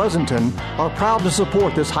Repair in Pleasanton are proud to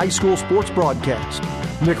support this high school sports broadcast.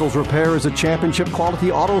 Nichols Repair is a championship quality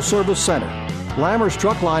auto service center. Lammer's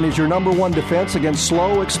Truck Line is your number one defense against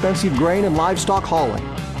slow, expensive grain and livestock hauling.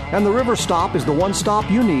 And the River Stop is the one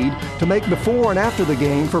stop you need to make before and after the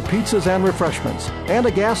game for pizzas and refreshments, and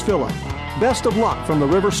a gas fill-up. Best of luck from the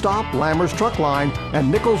River Stop, Lammer's Truck Line,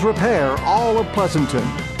 and Nichols Repair, all of Pleasanton.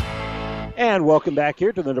 And welcome back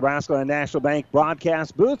here to the Nebraska Land National Bank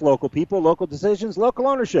broadcast booth. Local people, local decisions, local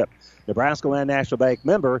ownership. Nebraska Land National Bank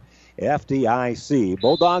member, FDIC.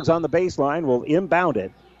 Bulldogs on the baseline will inbound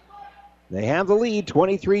it. They have the lead,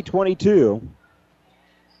 23-22.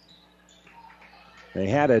 They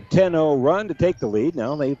had a 10-0 run to take the lead.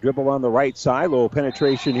 Now they dribble on the right side. Little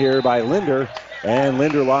penetration here by Linder. And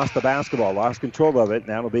Linder lost the basketball, lost control of it. And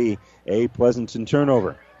that'll be a Pleasanton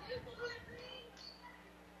turnover.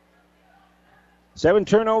 7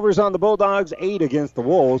 turnovers on the Bulldogs, 8 against the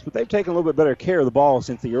Wolves. But they've taken a little bit better care of the ball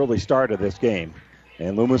since the early start of this game.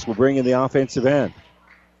 And Loomis will bring in the offensive end.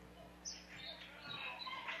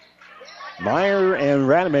 Meyer and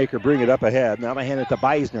Rademacher bring it up ahead. Now they hand it to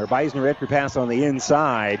Beisner. Beisner entry pass on the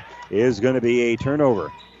inside is going to be a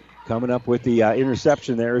turnover. Coming up with the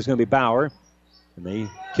interception there is going to be Bauer. And they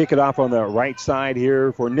kick it off on the right side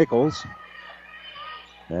here for Nichols.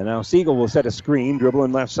 And now Siegel will set a screen.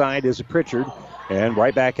 Dribbling left side is Pritchard. And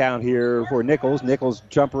right back out here for Nichols. Nichols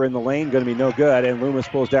jumper in the lane, going to be no good. And Loomis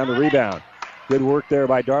pulls down the rebound. Good work there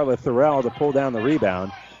by Darla Thorell to pull down the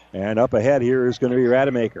rebound. And up ahead here is going to be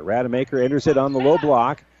Rademacher. Rademacher enters it on the low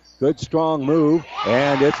block. Good strong move.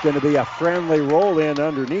 And it's going to be a friendly roll in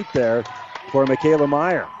underneath there for Michaela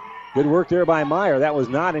Meyer. Good work there by Meyer. That was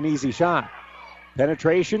not an easy shot.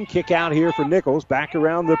 Penetration, kick out here for Nichols. Back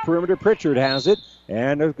around the perimeter. Pritchard has it.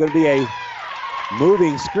 And there's going to be a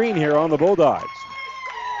moving screen here on the Bulldogs.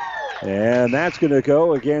 And that's going to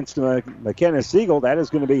go against McKenna Siegel. That is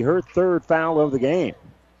going to be her third foul of the game.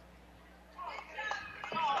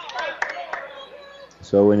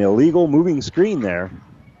 So an illegal moving screen there.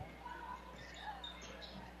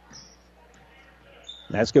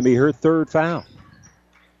 That's going to be her third foul.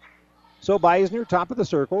 So Beisner, top of the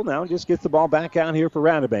circle, now just gets the ball back out here for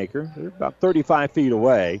Rademacher. They're about 35 feet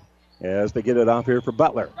away as they get it off here for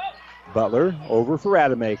Butler. Butler over for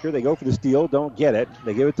Rademacher. They go for the steal, don't get it.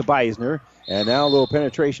 They give it to Beisner. And now a little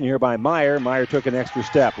penetration here by Meyer. Meyer took an extra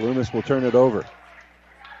step. Loomis will turn it over.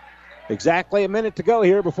 Exactly a minute to go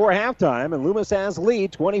here before halftime, and Loomis has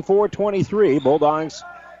lead 24-23. Bulldogs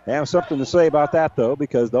have something to say about that, though,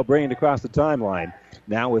 because they'll bring it across the timeline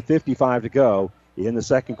now with 55 to go in the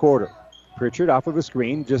second quarter. Pritchard off of a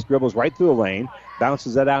screen, just dribbles right through the lane,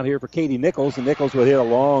 bounces that out here for Katie Nichols, and Nichols will hit a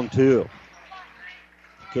long two.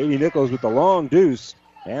 Katie Nichols with the long deuce,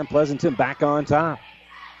 and Pleasanton back on top.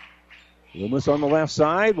 Loomis on the left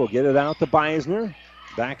side will get it out to Beisner.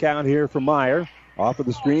 Back out here for Meyer. Off of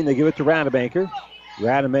the screen, they give it to Rademacher.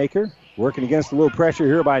 Rademacher working against a little pressure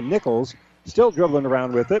here by Nichols. Still dribbling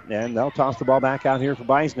around with it, and they'll toss the ball back out here for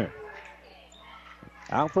Beisner.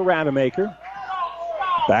 Out for Rademacher.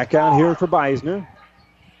 Back out here for Beisner.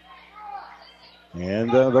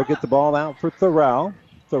 And they'll get the ball out for Thorell.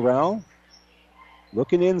 Thorell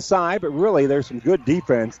looking inside, but really there's some good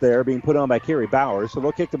defense there being put on by Carrie Bauer. So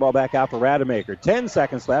they'll kick the ball back out for Rademacher. 10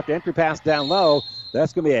 seconds left. Entry pass down low.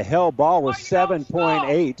 That's going to be a held ball with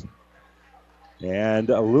 7.8. And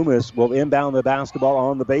Loomis will inbound the basketball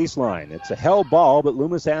on the baseline. It's a held ball, but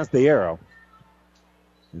Loomis has the arrow.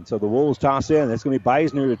 And so the Wolves toss in. That's going to be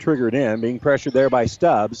Beisner to trigger it in, being pressured there by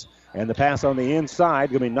Stubbs. And the pass on the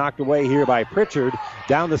inside going to be knocked away here by Pritchard.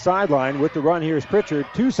 Down the sideline with the run here is Pritchard.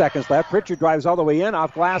 2 seconds left. Pritchard drives all the way in.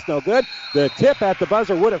 Off glass, no good. The tip at the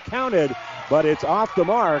buzzer would have counted, but it's off the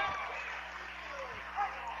mark.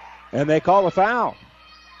 And they call a foul.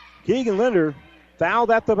 Keegan Linder fouled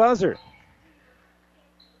at the buzzer.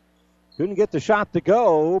 Couldn't get the shot to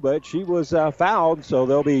go, but she was fouled, so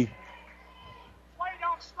they'll be... Play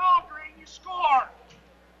don't stall, Green. You score.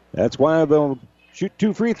 That's why they'll shoot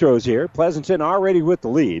 2 free throws here. Pleasanton already with the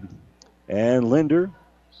lead. And Linder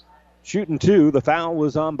shooting 2. The foul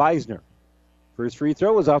was on Beisner. First free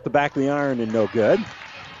throw was off the back of the iron and no good.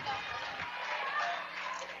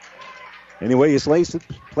 Anyway, you slice it.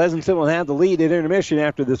 Pleasanton will have the lead at intermission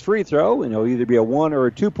after this free throw. And it'll either be a 1 or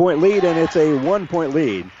a 2-point lead, and it's a 1-point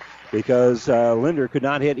lead because Linder could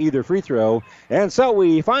not hit either free throw. And so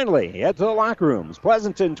we finally head to the locker rooms.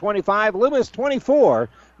 Pleasanton 25, Loomis 24.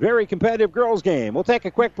 Very competitive girls game. We'll take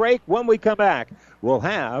a quick break. When we come back, we'll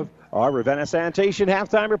have our Ravenna Sanitation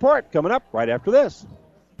halftime report coming up right after this.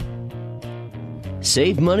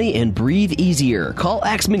 Save money and breathe easier. Call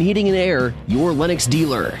Axman Heating and Air, your Lennox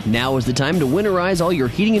dealer. Now is the time to winterize all your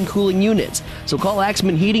heating and cooling units. So call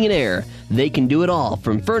Axman Heating and Air. They can do it all,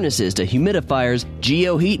 from furnaces to humidifiers,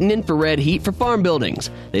 geo-heat and infrared heat for farm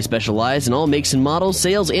buildings. They specialize in all makes and models,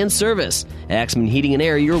 sales, and service. Axman Heating and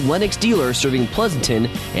Air, your Lennox dealer serving Pleasanton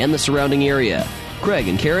and the surrounding area. Craig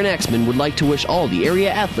and Karen Axman would like to wish all the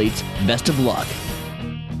area athletes best of luck.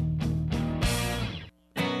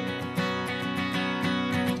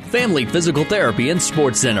 Family Physical Therapy and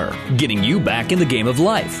Sports Center, getting you back in the game of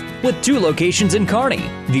life. With 2 locations in Kearney,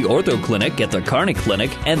 the Ortho Clinic at the Kearney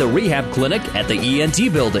Clinic and the Rehab Clinic at the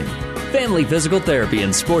ENT Building. Family Physical Therapy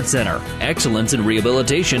and Sports Center, excellence in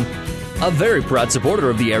rehabilitation. a very proud supporter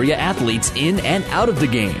of the area athletes in and out of the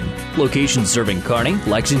game. Locations serving Kearney,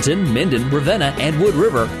 Lexington, Minden, Ravenna, and Wood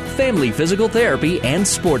River. Family Physical Therapy and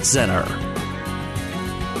Sports Center.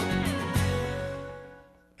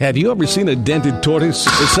 Have you ever seen a dented tortoise?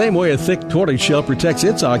 The same way a thick tortoise shell protects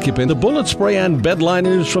its occupant, the bullet spray-on bed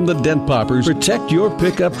liners from the Dent Poppers protect your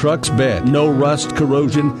pickup truck's bed. No rust,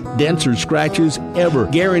 corrosion, dents, or scratches ever.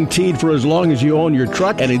 Guaranteed for as long as you own your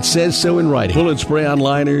truck, and it says so in writing. Bullet spray-on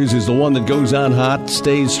liners is the one that goes on hot,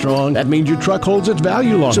 stays strong. That means your truck holds its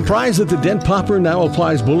value longer. Surprised that the Dent Popper now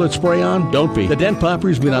applies bullet spray-on? Don't be. The Dent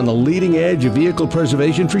Popper's been on the leading edge of vehicle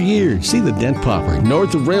preservation for years. See the Dent Popper,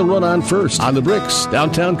 north of Railroad on First, on the Bricks,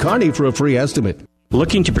 downtown Kearney for a free estimate.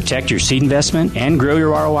 Looking to protect your seed investment and grow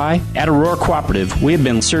your ROI? At Aurora Cooperative, we have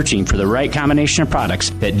been searching for the right combination of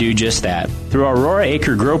products that do just that. Through our Aurora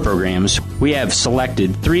Acre Grow programs, we have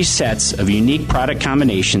selected 3 sets of unique product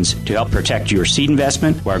combinations to help protect your seed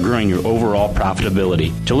investment while growing your overall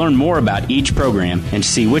profitability. To learn more about each program and to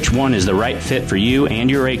see which one is the right fit for you and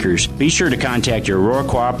your acres, be sure to contact your Aurora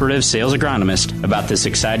Cooperative sales agronomist about this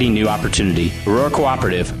exciting new opportunity. Aurora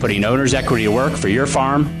Cooperative, putting owner's equity to work for your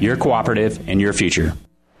farm, your cooperative, and your future.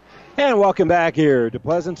 And welcome back here to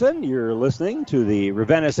Pleasanton. You're listening to the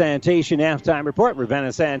Ravenna Sanitation Halftime Report.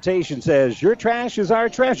 Ravenna Sanitation says your trash is our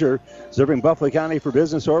treasure, serving Buffalo County for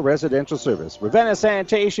business or residential service. Ravenna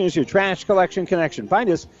Sanitation is your trash collection connection. Find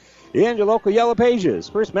us in your local Yellow Pages.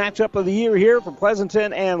 First matchup of the year here for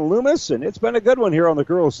Pleasanton and Loomis, and it's been a good one here on the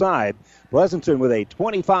girls' side. Pleasanton with a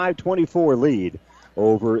 25-24 lead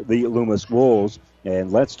over the Loomis Wolves.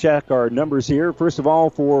 And let's check our numbers here. First of all,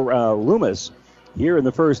 for Loomis, here in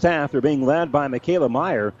the first half, they're being led by Michaela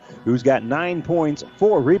Meyer, who's got 9 points,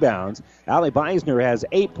 4 rebounds. Allie Beisner has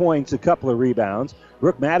 8 points, a couple of rebounds.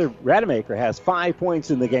 Brooke Rademacher has 5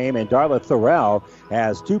 points in the game, and Darla Thorell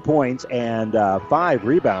has 2 points and 5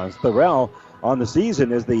 rebounds. Thorell on the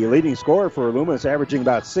season is the leading scorer for Loomis, averaging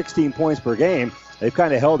about 16 points per game. They've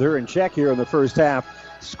kind of held her in check here in the first half,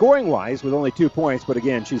 scoring-wise, with only 2 points. But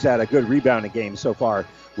again, she's had a good rebounding game so far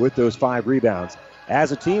with those 5 rebounds.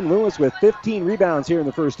 As a team, Loomis with 15 rebounds here in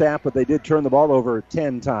the first half, but they did turn the ball over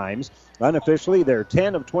 10 times. Unofficially, they're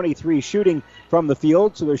 10 of 23 shooting from the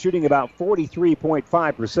field, so they're shooting about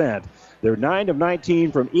 43.5%. They're 9 of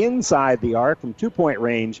 19 from inside the arc, from two-point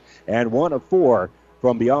range, and 1 of 4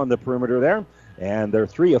 from beyond the perimeter there. And they're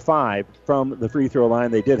 3 of 5 from the free throw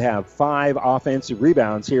line. They did have 5 offensive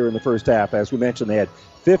rebounds here in the first half. As we mentioned, they had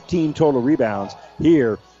 15 total rebounds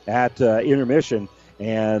here at intermission.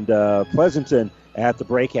 And Pleasanton at the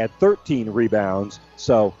break had 13 rebounds.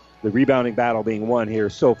 So the rebounding battle being won here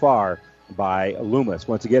so far by Loomis.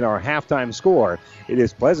 Once again, our halftime score, it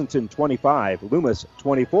is Pleasanton 25, Loomis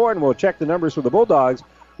 24. And we'll check the numbers for the Bulldogs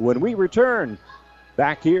when we return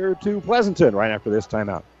back here to Pleasanton right after this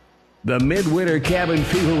timeout. The Midwinter Cabin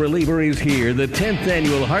Fever Reliever is here. The 10th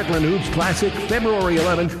Annual Heartland Hoops Classic, February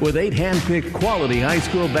 11th, with 8 hand-picked quality high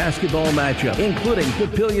school basketball matchups, including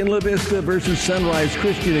Papillion La Vista versus Sunrise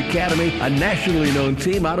Christian Academy, a nationally known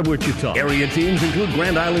team out of Wichita. Area teams include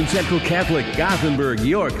Grand Island Central Catholic, Gothenburg,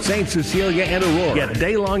 York, St. Cecilia, and Aurora. Get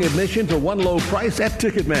day-long admission for one low price at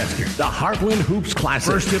Ticketmaster. The Heartland Hoops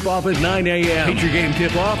Classic. First tip-off at 9 a.m. Feature game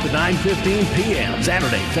tip-off at 9:15 p.m.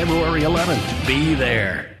 Saturday, February 11th. Be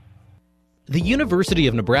there. The University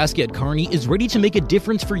of Nebraska at Kearney is ready to make a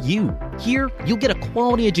difference for you. Here, you'll get a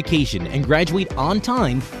quality education and graduate on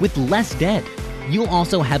time with less debt. You'll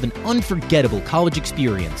also have an unforgettable college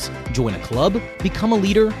experience. Join a club, become a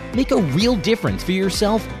leader, make a real difference for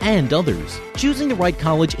yourself and others. Choosing the right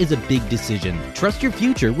college is a big decision. Trust your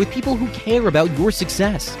future with people who care about your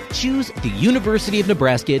success. Choose the University of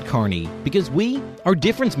Nebraska at Kearney because we are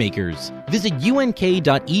difference makers. Visit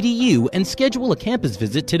unk.edu and schedule a campus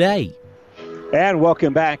visit today. And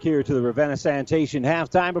welcome back here to the Ravenna Sanitation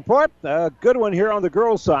Halftime Report. A good one here on the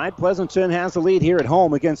girls' side. Pleasanton has the lead here at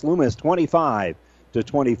home against Loomis,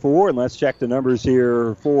 25-24. And let's check the numbers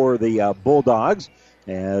here for the Bulldogs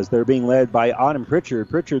as they're being led by Autumn Pritchard.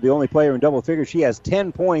 Pritchard, the only player in double figures. She has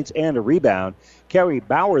 10 points and a rebound. Carrie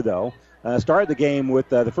Bauer, though, started the game with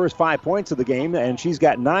the first 5 points of the game, and she's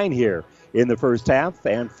got 9 here in the first half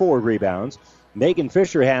and 4 rebounds. Megan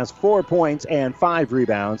Fisher has 4 points and 5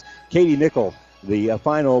 rebounds. Katie Nickel, the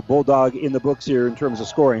final Bulldog in the books here in terms of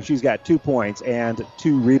scoring. She's got 2 points and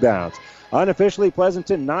 2 rebounds. Unofficially,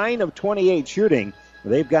 Pleasanton, 9 of 28 shooting.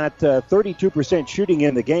 They've got 32% shooting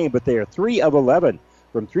in the game, but they are 3 of 11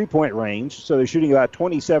 from three-point range, so they're shooting about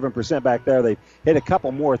 27% back there. They've hit a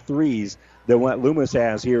couple more threes than what Loomis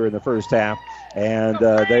has here in the first half, and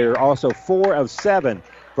they're also 4 of 7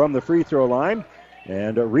 from the free throw line.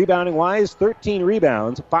 And rebounding-wise, 13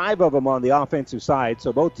 rebounds, 5 of them on the offensive side,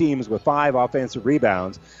 so both teams with 5 offensive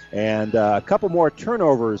rebounds. And a couple more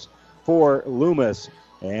turnovers for Loomis.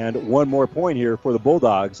 And 1 more point here for the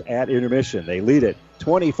Bulldogs at intermission. They lead it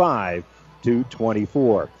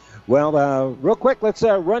 25-24. Well, real quick, let's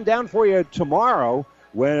run down for you tomorrow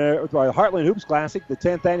when Heartland Hoops Classic, the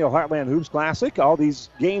 10th annual Heartland Hoops Classic. All these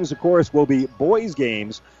games, of course, will be boys'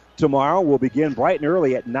 games tomorrow. We'll begin bright and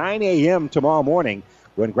early at 9 a.m. tomorrow morning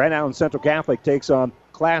when Grand Island Central Catholic takes on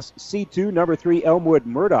Class C2, number 3, Elmwood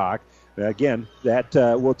Murdoch. Again, that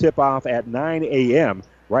will tip off at 9 a.m.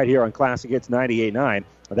 right here on Classic Hits 98.9.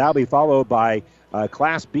 That'll be followed by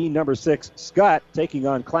Class B, number 6, Scott, taking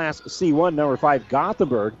on Class C1, number 5,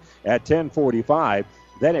 Gothenburg at 10:45.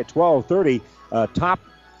 Then at 12:30, top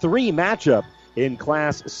 3 matchup in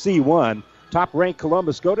Class C1. Top-ranked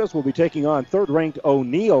Columbus Scotus will be taking on third-ranked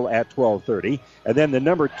O'Neill at 12:30. And then the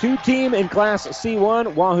number 2 team in Class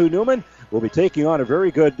C1, Wahoo Newman, will be taking on a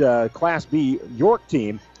very good Class B York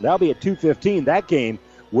team. That'll be at 2:15. That game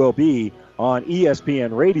will be on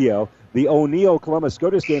ESPN Radio. The O'Neill Columbus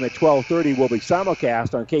Scotus game at 12:30 will be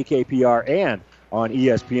simulcast on KKPR and on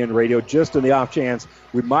ESPN Radio, just in the off chance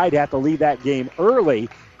we might have to leave that game early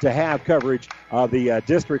to have coverage of the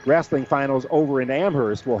district wrestling finals over in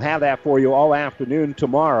Amherst. We'll have that for you all afternoon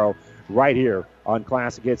tomorrow right here on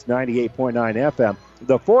Classic Hits 98.9 FM.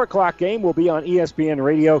 The 4 o'clock game will be on ESPN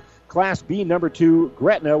Radio. Class B, number 2,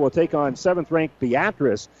 Gretna will take on 7th-ranked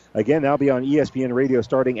Beatrice. Again, that'll be on ESPN Radio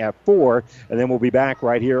starting at 4, and then we'll be back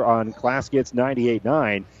right here on Classic Hits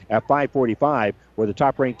 98.9 at 5:45, where the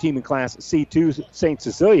top-ranked team in Class C2, St.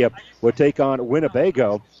 Cecilia, will take on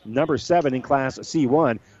Winnebago, number 7 in Class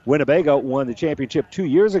C1. Winnebago won the championship 2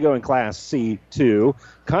 years ago in Class C2.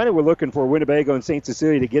 Kind of were looking for Winnebago and St.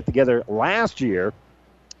 Cecilia to get together last year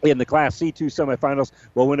in the Class C2 semifinals.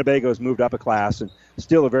 Well, Winnebago's moved up a class and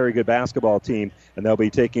still a very good basketball team, and they'll be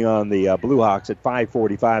taking on the Blue Hawks at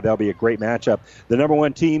 5:45. That'll be a great matchup. The number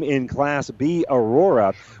 1 team in Class B,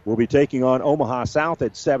 Aurora, will be taking on Omaha South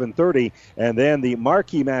at 7:30, and then the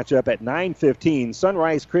marquee matchup at 9:15.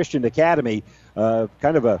 Sunrise Christian Academy,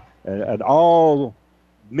 kind of an all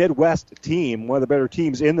Midwest team, one of the better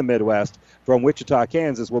teams in the Midwest from Wichita,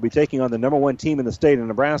 Kansas, will be taking on the number 1 team in the state of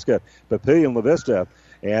Nebraska, Papillion La Vista.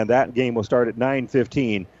 And that game will start at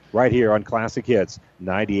 9:15 right here on Classic Hits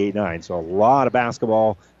 98.9. So a lot of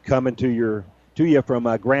basketball coming to you from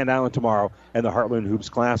Grand Island tomorrow and the Heartland Hoops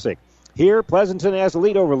Classic. Here, Pleasanton has the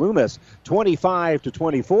lead over Loomis,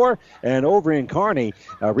 25-24. And over in Kearney,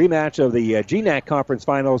 a rematch of the GNAC Conference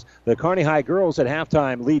Finals. The Kearney High girls at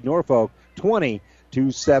halftime lead Norfolk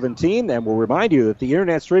 20-17. And we'll remind you that the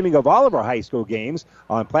internet streaming of all of our high school games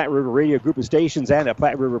on Platte River Radio Group of Stations and at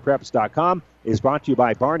PlatteRiverPreps.com is brought to you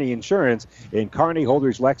by Barney Insurance in Kearney,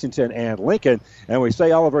 Holdrege, Lexington, and Lincoln. And we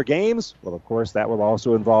say all of our games, well, of course, that will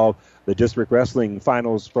also involve the district wrestling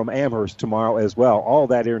finals from Amherst tomorrow as well. All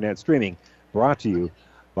that internet streaming brought to you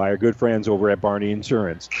by our good friends over at Barney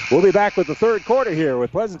Insurance. We'll be back with the third quarter here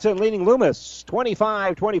with Pleasanton leading Loomis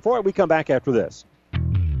 25-24. We come back after this.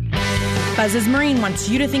 Buzz's Marine wants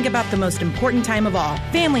you to think about the most important time of all,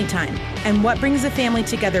 family time. And what brings a family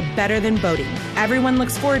together better than boating? Everyone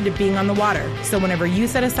looks forward to being on the water, so whenever you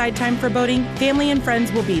set aside time for boating, family and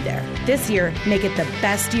friends will be there. This year, make it the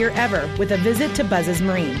best year ever with a visit to Buzz's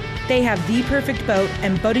Marine. They have the perfect boat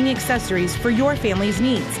and boating accessories for your family's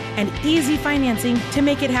needs, and easy financing to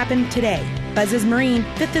make it happen today. Buzz's Marine,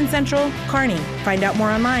 5th and Central, Kearney. Find out more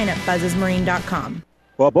online at buzzesmarine.com.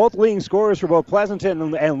 Well, both leading scorers for both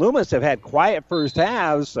Pleasanton and Loomis have had quiet first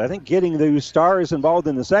halves. I think getting those stars involved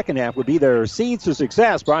in the second half would be their seeds to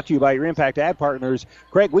success. Brought to you by your Impact Ad partners,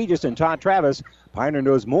 Craig Weegis and Todd Travis. Pioneer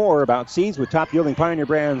knows more about seeds with top-yielding Pioneer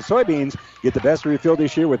brand soybeans. Get the best of your field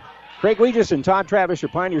this year with Craig Weegis and Todd Travis, your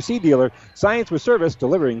Pioneer seed dealer. Science with service,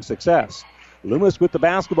 delivering success. Loomis with the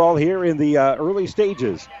basketball here in the early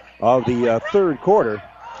stages of the third quarter.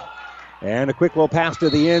 And a quick little pass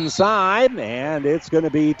to the inside, and it's going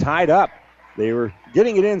to be tied up. They were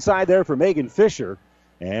getting it inside there for Megan Fisher,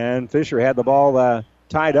 and Fisher had the ball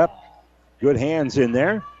tied up. Good hands in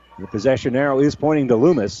there. The possession arrow is pointing to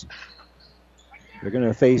Loomis. They're going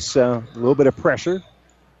to face a little bit of pressure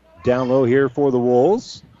down low here for the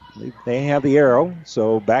Wolves. They have the arrow,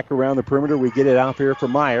 so back around the perimeter, we get it out here for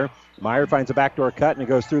Meyer. Meyer finds a backdoor cut, and it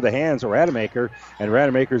goes through the hands of Rademacher, and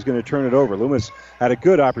Rademacher is going to turn it over. Loomis had a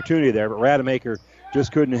good opportunity there, but Rademacher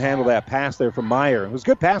just couldn't handle that pass there from Meyer. It was a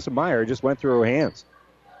good pass from Meyer. It just went through her hands.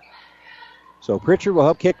 So Pritchard will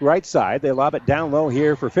help kick right side. They lob it down low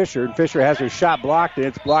here for Fisher, and Fisher has her shot blocked, and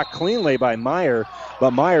it's blocked cleanly by Meyer,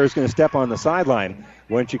 but Meyer is going to step on the sideline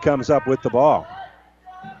when she comes up with the ball.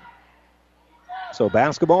 So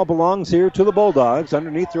basketball belongs here to the Bulldogs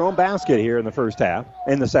underneath their own basket here in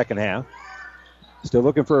the second half. Still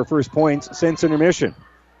looking for our first points since intermission.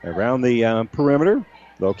 Around the perimeter,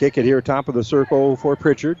 they'll kick it here top of the circle for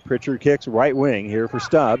Pritchard. Pritchard kicks right wing here for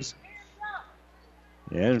Stubbs.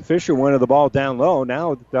 And Fisher wanted the ball down low.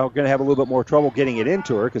 Now they're going to have a little bit more trouble getting it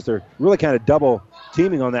into her because they're really kind of double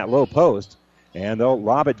teaming on that low post. And they'll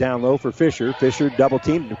lob it down low for Fisher. Fisher double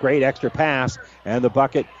teamed, great extra pass, and the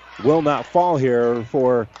bucket will not fall here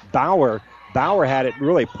for Bauer. Bauer had it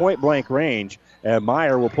really point-blank range, and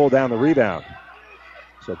Meyer will pull down the rebound.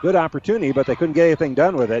 So good opportunity, but they couldn't get anything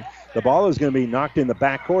done with it. The ball is going to be knocked in the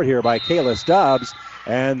backcourt here by Kayla Stubbs.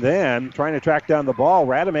 And then trying to track down the ball,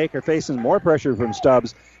 Rademacher facing more pressure from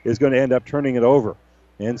Stubbs is going to end up turning it over.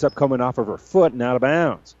 Ends up coming off of her foot and out of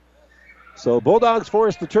bounds. So Bulldogs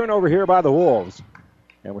forced the turnover here by the Wolves.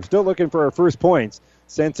 And we're still looking for our first points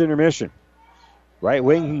since intermission. Right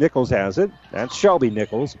wing, Nichols has it. That's Shelby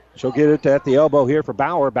Nichols. She'll get it at the elbow here for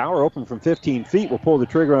Bauer. Bauer open from 15 feet will pull the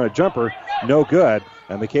trigger on a jumper. No good.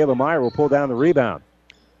 And Michaela Meyer will pull down the rebound.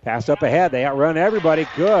 Pass up ahead. They outrun everybody.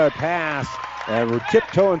 Good pass. And we're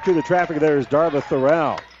tiptoeing through the traffic. There's Darla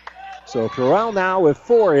Thorell. So Thorell now with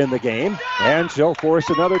 4 in the game. And she'll force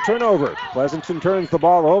another turnover. Pleasanton turns the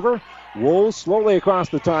ball over. Wolves slowly across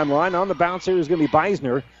the timeline. On the bounce here is going to be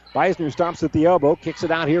Beisner. Beisner stops at the elbow, kicks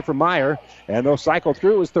it out here for Meyer, and they'll cycle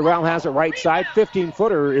through as Thorell has it right side.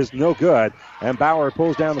 15-footer is no good, and Bauer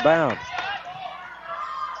pulls down the bounds.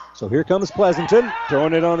 So here comes Pleasanton,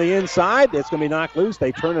 throwing it on the inside. It's going to be knocked loose.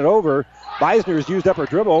 They turn it over. Beisner's used up her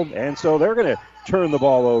dribble, and so they're going to turn the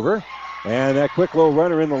ball over. And that quick little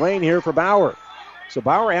runner in the lane here for Bauer. So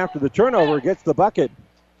Bauer, after the turnover, gets the bucket.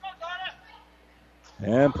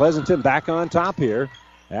 And Pleasanton back on top here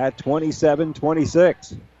at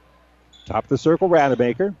 27-26. Top of the circle,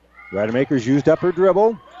 Rademacher. Rademacher's used up her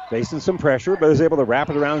dribble, facing some pressure, but is able to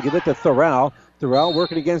wrap it around, give it to Thorell. Thorell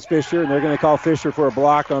working against Fisher, and they're going to call Fisher for a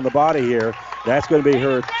block on the body here. That's going to be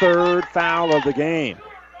her third foul of the game.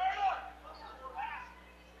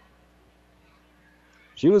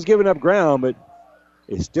 She was giving up ground, but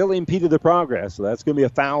it still impeded the progress, so that's going to be a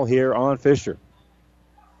foul here on Fisher.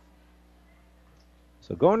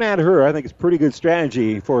 So going at her, I think it's pretty good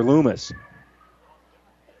strategy for Loomis.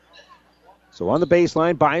 So on the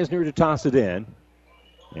baseline, Beisner to toss it in.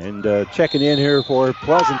 And checking in here for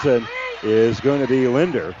Pleasanton is going to be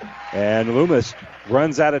Linder. And Loomis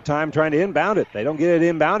runs out of time trying to inbound it. They don't get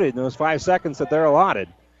it inbounded in those 5 seconds that they're allotted.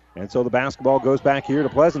 And so the basketball goes back here to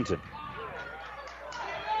Pleasanton.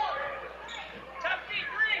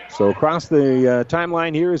 So across the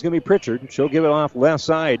timeline here is going to be Pritchard. She'll give it off left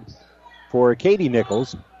side for Katie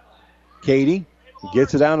Nichols. Katie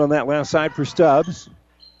gets it out on that left side for Stubbs.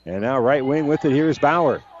 And now right wing with it here is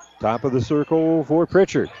Bauer. Top of the circle for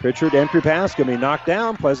Pritchard. Pritchard entry pass going to be knocked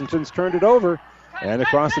down. Pleasanton's turned it over. And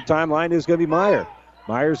across the timeline is going to be Meyer.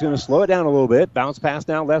 Meyer's going to slow it down a little bit. Bounce pass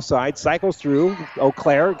down left side. Cycles through. Eau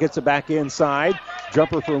Claire gets it back inside.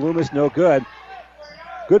 Jumper for Loomis, no good.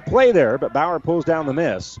 Good play there, but Bauer pulls down the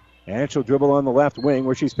miss. And she'll dribble on the left wing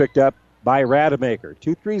where she's picked up by Rademacher.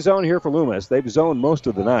 2-3 zone here for Loomis. They've zoned most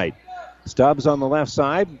of the night. Stubbs on the left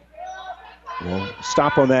side. Will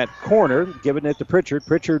stop on that corner, giving it to Pritchard.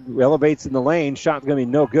 Pritchard elevates in the lane. Shot's going to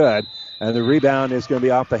be no good. And the rebound is going to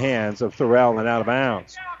be off the hands of Thorell and out of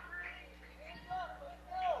bounds.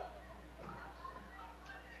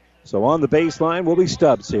 So on the baseline will be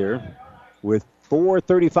Stubbs here with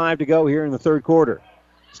 4:35 to go here in the third quarter.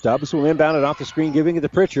 Stubbs will inbound it off the screen, giving it to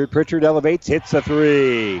Pritchard. Pritchard elevates, hits a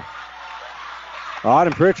three.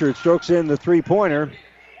 Autumn Pritchard strokes in the three-pointer.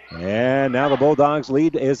 And now the Bulldogs'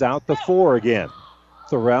 lead is out to 4 again.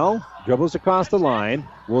 Thorell dribbles across the line,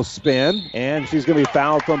 will spin, and she's going to be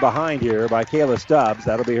fouled from behind here by Kayla Stubbs.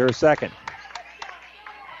 That'll be her second.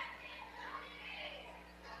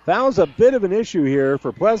 Foul's a bit of an issue here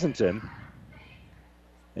for Pleasanton.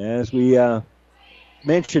 As we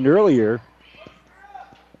mentioned earlier,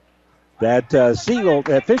 that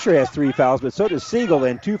Fisher has 3 fouls, but so does Siegel,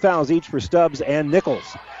 and 2 fouls each for Stubbs and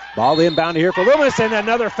Nichols. Ball inbound here for Loomis, and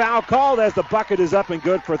another foul called as the bucket is up and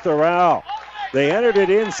good for Thorell. They entered it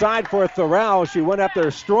inside for Thorell. She went up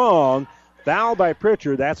there strong. Foul by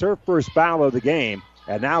Pritchard. That's her first foul of the game.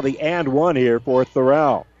 And now the and one here for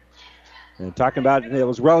Thorell. And talking about it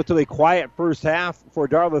was relatively quiet first half for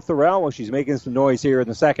Darla Thorell. Well, she's making some noise here in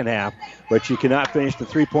the second half, but she cannot finish the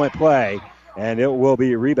three-point play, and it will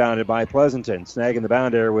be rebounded by Pleasanton. Snagging the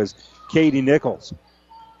bound there was Katie Nichols.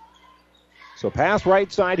 So pass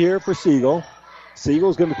right side here for Siegel.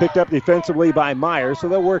 Siegel's going to be picked up defensively by Meyer, so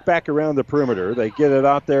they'll work back around the perimeter. They get it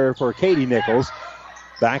out there for Katie Nichols.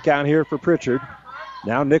 Back out here for Pritchard.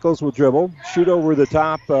 Now Nichols will dribble, shoot over the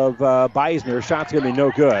top of Beisner. Shot's going to be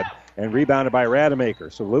no good, and rebounded by Rademacher.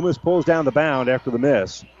 So Loomis pulls down the bound after the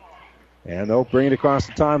miss, and they'll bring it across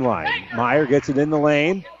the timeline. Meyer gets it in the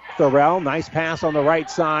lane. Thorell, nice pass on the right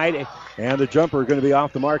side, and the jumper going to be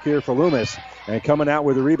off the mark here for Loomis. And coming out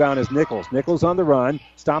with the rebound is Nichols. Nichols on the run,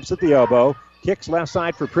 stops at the elbow, kicks left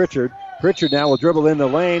side for Pritchard. Pritchard now will dribble in the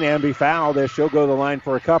lane and be fouled as she'll go to the line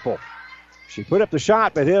for a couple. She put up the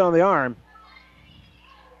shot but hit on the arm.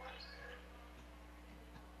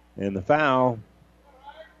 And the foul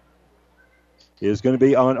is going to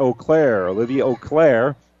be on Auclair. Olivia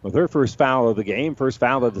Auclair with her first foul of the game, first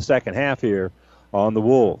foul of the second half here on the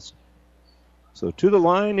Wolves. So to the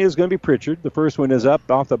line is going to be Pritchard. The first one is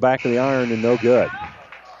up off the back of the iron and no good.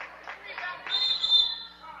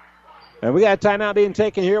 And we got a timeout being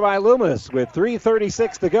taken here by Loomis with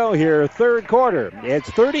 3:36 to go here, third quarter. It's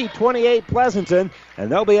 30-28 Pleasanton,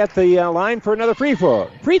 and they'll be at the line for another free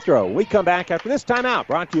throw. We come back after this timeout,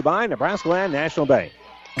 brought to you by Nebraska Land National Bank.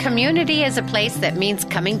 Community is a place that means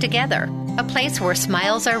coming together, a place where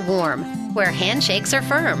smiles are warm, where handshakes are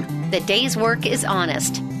firm, the day's work is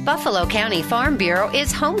honest. Buffalo County Farm Bureau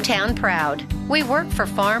is hometown proud. We work for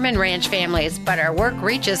farm and ranch families, but our work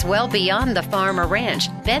reaches well beyond the farm or ranch,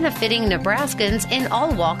 benefiting Nebraskans in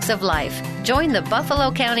all walks of life. Join the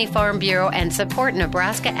Buffalo County Farm Bureau and support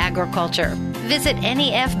Nebraska agriculture. Visit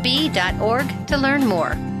nefb.org to learn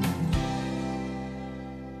more.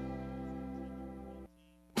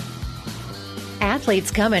 Athletes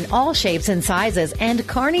come in all shapes and sizes, and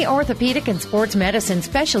Kearney Orthopedic and Sports Medicine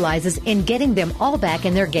specializes in getting them all back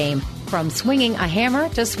in their game. From swinging a hammer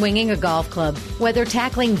to swinging a golf club, whether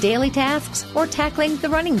tackling daily tasks or tackling the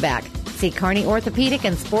running back. See Kearney Orthopedic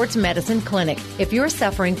and Sports Medicine Clinic. If you're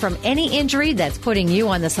suffering from any injury that's putting you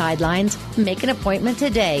on the sidelines, make an appointment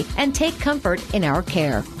today and take comfort in our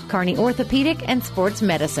care. Kearney Orthopedic and Sports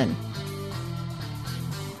Medicine.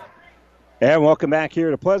 And welcome back here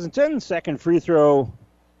to Pleasanton. Second free throw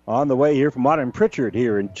on the way here from Autumn Pritchard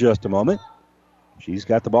here in just a moment. She's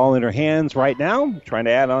got the ball in her hands right now, trying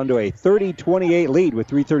to add on to a 30-28 lead with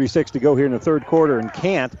 3:36 to go here in the third quarter, and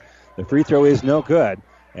can't. The free throw is no good.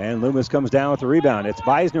 And Loomis comes down with the rebound. It's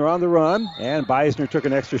Beisner on the run, and Beisner took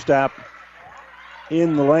an extra step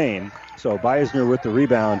in the lane. So Beisner with the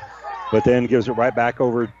rebound, but then gives it right back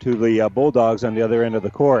over to the Bulldogs on the other end of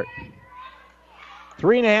the court.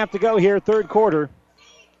 3.5 to go here, third quarter.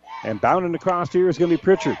 And bounding across here is going to be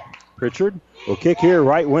Pritchard. Pritchard will kick here,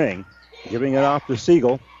 right wing, giving it off to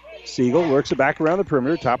Siegel. Siegel works it back around the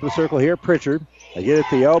perimeter, top of the circle here, Pritchard. They get it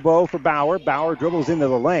the elbow for Bauer. Bauer dribbles into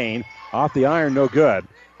the lane. Off the iron, no good.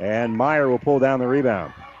 And Meyer will pull down the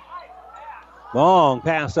rebound. Long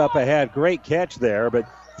pass up ahead. Great catch there, but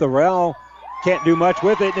Thorell can't do much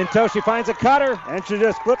with it until she finds a cutter, and she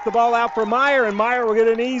just flipped the ball out for Meyer, and Meyer will get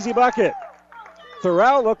an easy bucket.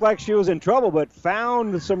 Thorell looked like she was in trouble, but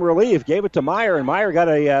found some relief. Gave it to Meyer, and Meyer got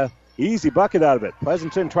a easy bucket out of it.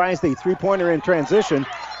 Pleasanton tries the three-pointer in transition.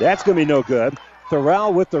 That's going to be no good.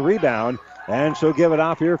 Thorell with the rebound, and she'll give it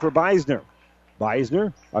off here for Beisner.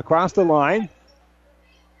 Beisner across the line.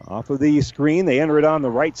 Off of the screen. They enter it on the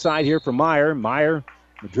right side here for Meyer. Meyer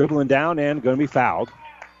dribbling down and going to be fouled.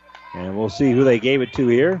 And we'll see who they gave it to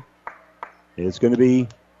here. It's going to be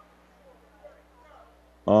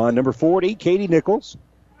number 40, Katie Nichols.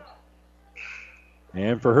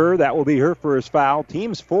 And for her, that will be her first foul.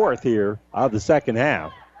 Team's fourth here of the second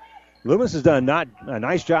half. Loomis has done a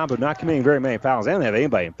nice job of not committing very many fouls. They don't have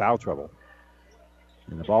anybody in foul trouble.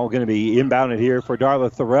 And the ball going to be inbounded here for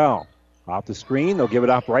Darla Thorell. Off the screen, they'll give it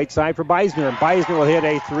off right side for Beisner. And Beisner will hit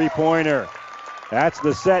a three-pointer. That's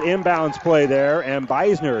the set inbounds play there. And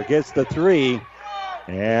Beisner gets the three.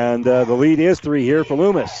 And the lead is 3 here for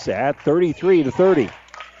Loomis at 33-30.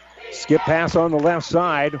 Skip pass on the left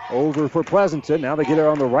side over for Pleasanton. Now they get it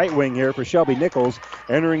on the right wing here for Shelby Nichols.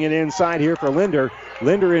 Entering it inside here for Linder.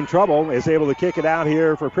 Linder in trouble, is able to kick it out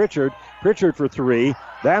here for Pritchard. Pritchard for 3.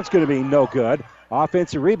 That's going to be no good.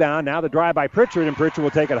 Offensive rebound. Now the drive by Pritchard, and Pritchard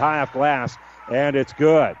will take it high off glass, and it's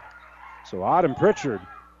good. So Autumn Pritchard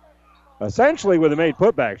essentially with a made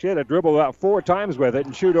putback. She had to dribble about 4 times with it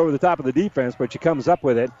and shoot over the top of the defense, but she comes up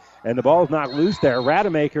with it, and the ball's not loose there.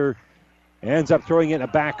 Rademacher ends up throwing it in the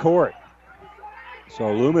back court.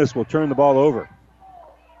 So Loomis will turn the ball over.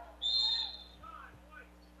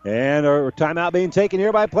 And a timeout being taken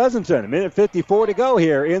here by Pleasanton. 1:54 to go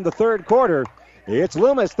here in the third quarter. It's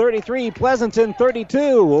Loomis 33, Pleasanton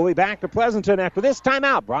 32. We'll be back to Pleasanton after this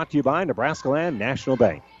timeout, brought to you by Nebraska Land National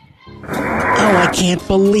Bank. Oh, I can't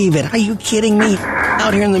believe it. Are you kidding me?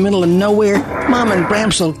 Out here in the middle of nowhere, Mom and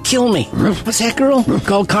Bramps will kill me. What's that, girl?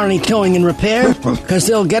 Call Kearney Towing and Repair? Because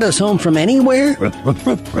they'll get us home from anywhere?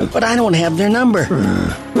 But I don't have their number.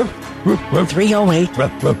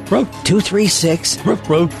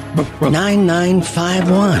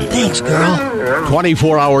 308-236-9951. Thanks, girl.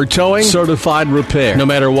 24-hour towing, certified repair. No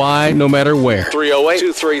matter why, no matter where.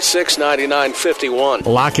 308-236-9951.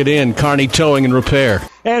 Lock it in, Kearney Towing and Repair.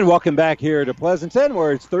 And welcome back here to Pleasanton,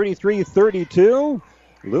 where it's 33-32.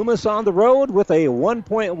 Loomis on the road with a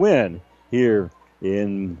 1-point win here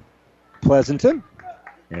in Pleasanton.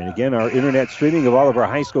 And again, our internet streaming of all of our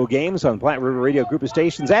high school games on Platte River Radio Group of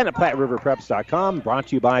Stations and at PlatteRiverPreps.com, brought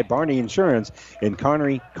to you by Barney Insurance in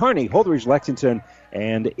Kearney, Holdridge, Lexington,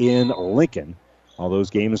 and in Lincoln. All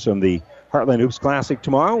those games from the Heartland Hoops Classic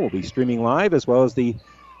tomorrow will be streaming live, as well as the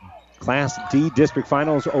Class D District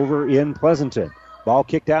Finals over in Pleasanton. Ball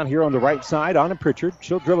kicked out here on the right side. Anna Pritchard.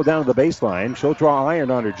 She'll dribble down to the baseline. She'll draw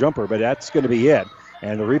iron on her jumper, but that's going to be it.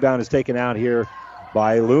 And the rebound is taken out here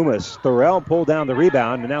by Loomis. Thorell pulled down the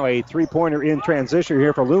rebound, and now a three-pointer in transition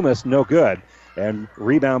here for Loomis. No good. And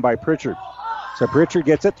rebound by Pritchard. So Pritchard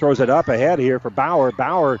gets it, throws it up ahead here for Bauer.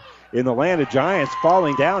 Bauer in the land of Giants,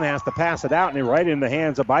 falling down, has to pass it out, and right in the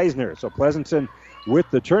hands of Beisner. So Pleasanton with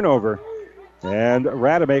the turnover. And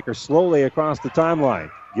Rademacher slowly across the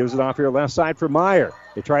timeline. Gives it off here left side for Meyer.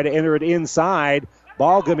 They try to enter it inside.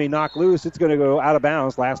 Ball going to be knocked loose. It's going to go out of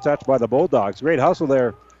bounds. Last touch by the Bulldogs. Great hustle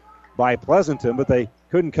there by Pleasanton, but they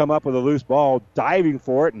couldn't come up with a loose ball. Diving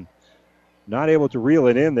for it and not able to reel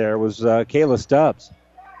it in there was Kayla Stubbs.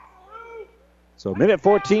 So minute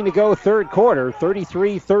 14 to go, third quarter,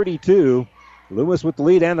 33-32. Loomis with the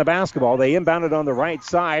lead and the basketball. They inbounded on the right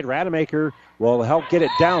side. Rademacher will help get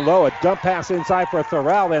it down low. A dump pass inside for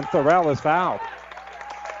Thorell, and Thorell is fouled.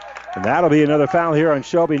 And that'll be another foul here on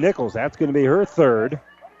Shelby Nichols. That's going to be her third.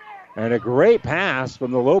 And a great pass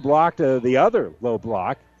from the low block to the other low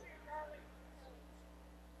block.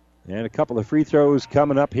 And a couple of free throws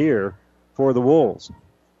coming up here for the Wolves.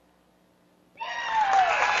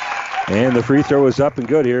 And the free throw is up and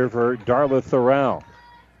good here for Darla Thorell.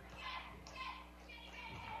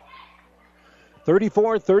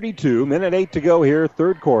 34-32, minute 8 to go here,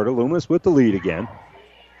 third quarter. Loomis with the lead again.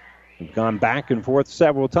 We've gone back and forth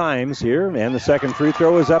several times here, and the second free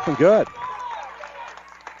throw is up and good.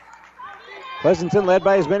 Pleasanton led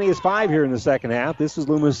by as many as 5 here in the second half. This is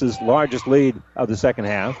Loomis's largest lead of the second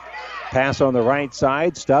half. Pass on the right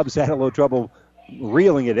side. Stubbs had a little trouble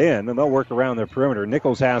reeling it in, and they'll work around their perimeter.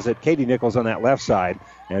 Nichols has it. Katie Nichols on that left side.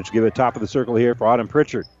 And she'll give it top of the circle here for Autumn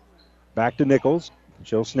Pritchard. Back to Nichols.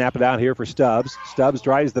 She'll snap it out here for Stubbs. Stubbs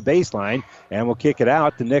drives the baseline and will kick it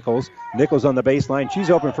out to Nichols. Nichols on the baseline. She's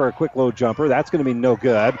open for a quick low jumper. That's going to be no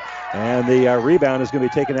good. And the rebound is going to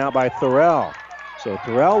be taken out by Thorell. So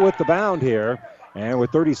Thorell with the bound here. And with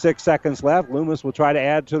 36 seconds left, Loomis will try to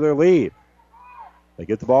add to their lead. They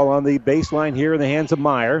get the ball on the baseline here in the hands of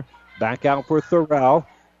Meyer. Back out for Thorell.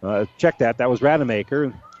 Check that. That was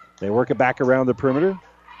Rademacher. They work it back around the perimeter.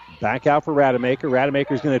 Back out for Rademacher.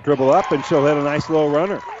 Rademacher's going to dribble up, and she'll hit a nice little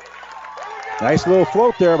runner. Nice little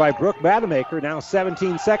float there by Brooke Rademacher. Now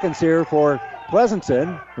 17 seconds here for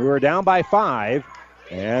Pleasanton, who are down by 5.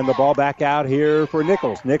 And the ball back out here for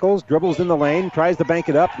Nichols. Nichols dribbles in the lane, tries to bank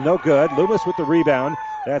it up. No good. Loomis with the rebound.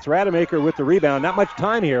 That's Rademacher with the rebound. Not much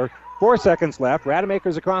time here. 4 seconds left.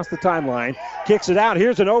 Rademacher's across the timeline. Kicks it out.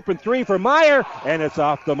 Here's an open three for Meyer, and it's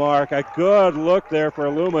off the mark. A good look there for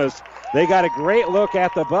Loomis. They got a great look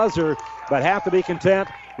at the buzzer, but have to be content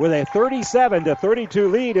with a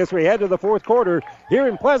 37-32 lead as we head to the fourth quarter here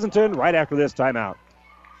in Pleasanton right after this timeout.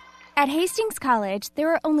 At Hastings College,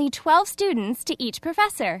 there are only 12 students to each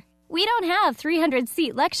professor. We don't have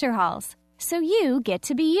 300-seat lecture halls, so you get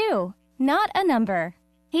to be you, not a number.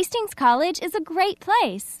 Hastings College is a great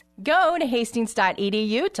place. Go to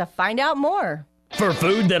hastings.edu to find out more. For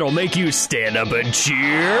food that'll make you stand up and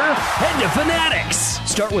cheer, head to Fanatics.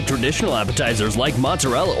 Start with traditional appetizers like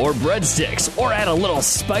mozzarella or breadsticks, or add a little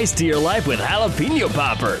spice to your life with jalapeno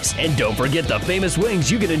poppers. And don't forget the famous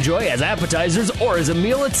wings you can enjoy as appetizers or as a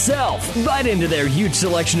meal itself. Bite into their huge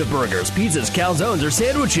selection of burgers, pizzas, calzones, or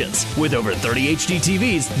sandwiches. With over 30 HD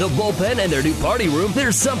TVs, the bullpen, and their new party room,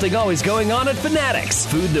 there's something always going on at Fanatics.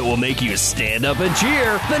 Food that will make you stand up and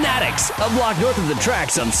cheer. Fanatics, a block north of the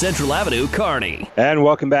tracks on Central Avenue, Kearney. And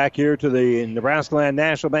welcome back here to the Nebraska Land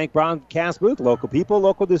National Bank broadcast booth. Local people,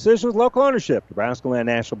 local decisions, local ownership. Nebraska Land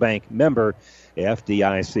National Bank, member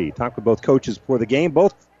FDIC. Talked with both coaches before the game.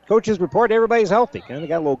 Both coaches report everybody's healthy. Kind of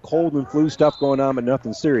got a little cold and flu stuff going on, but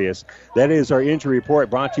nothing serious. That is our injury report,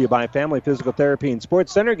 brought to you by Family Physical Therapy and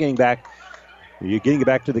Sports Center. You're getting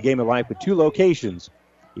back to the game of life with 2 locations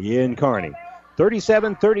in Kearney.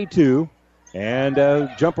 37-32. And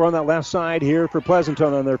jumper on that left side here for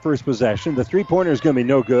Pleasanton on their first possession. The three-pointer is going to be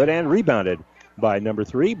no good and rebounded by number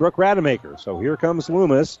 3, Brooke Rademacher. So here comes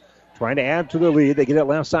Loomis trying to add to the lead. They get it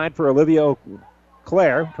left side for Olivia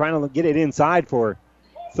Claire, trying to get it inside for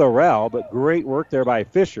Thorell, but great work there by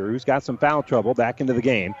Fisher, who's got some foul trouble back into the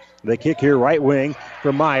game. They kick here right wing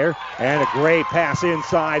for Meyer, and a great pass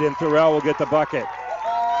inside, and Thorell will get the bucket.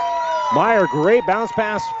 Meyer, great bounce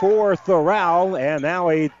pass for Thorell, and now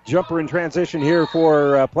a jumper in transition here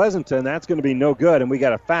for Pleasanton. That's going to be no good, and we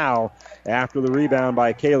got a foul after the rebound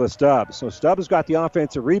by Kayla Stubbs. So Stubbs got the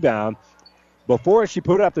offensive rebound. Before she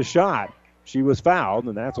put up the shot, she was fouled,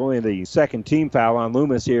 and that's only the second team foul on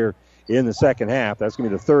Loomis here in the second half. That's going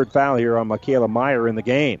to be the third foul here on Michaela Meyer in the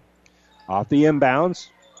game. Off the inbounds,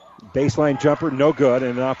 baseline jumper, no good,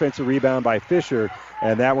 and an offensive rebound by Fisher,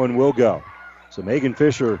 and that one will go. So Megan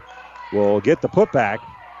Fisher will get the putback,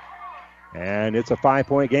 and it's a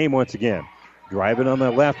 5-point game once again. Driving on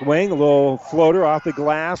the left wing, a little floater off the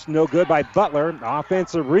glass, no good by Butler.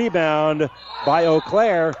 Offensive rebound by Eau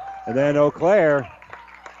Claire, and then Eau Claire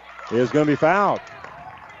is going to be fouled.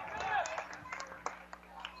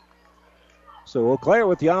 So Eau Claire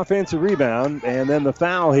with the offensive rebound, and then the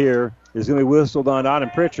foul here is going to be whistled on Autumn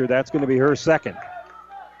Pritchard. That's going to be her second.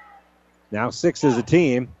 Now 6 as a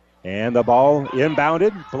team, and the ball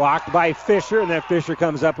inbounded, blocked by Fisher, and then Fisher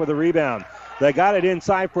comes up with a rebound. They got it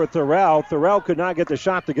inside for Thorell. Thorell could not get the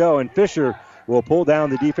shot to go, and Fisher will pull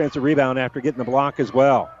down the defensive rebound after getting the block as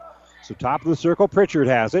well. So top of the circle, Pritchard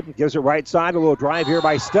has it. Gives it right side, a little drive here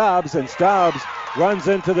by Stubbs, and Stubbs runs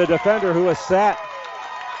into the defender who is set.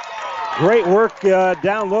 Great work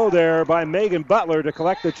down low there by Megan Butler to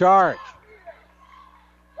collect the charge.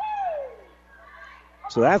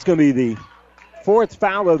 So that's going to be the fourth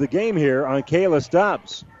foul of the game here on Kayla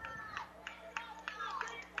Stubbs.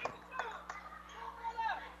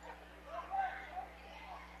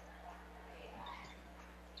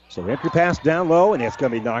 So entry pass down low, and it's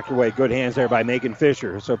going to be knocked away. Good hands there by Megan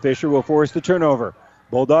Fisher. So Fisher will force the turnover.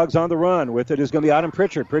 Bulldogs on the run. With it is going to be Autumn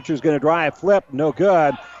Pritchard. Pritchard's going to drive, flip, no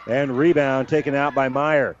good, and rebound taken out by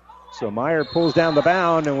Meyer. So Meyer pulls down the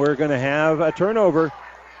bound, and we're going to have a turnover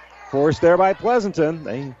forced there by Pleasanton.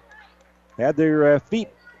 They had their feet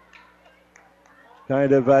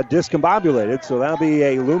kind of discombobulated, so that'll be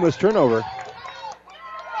a Loomis turnover.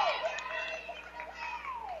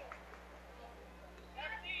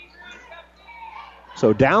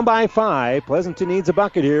 So down by 5. Pleasanton needs a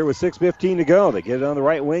bucket here with 6:15 to go. They get it on the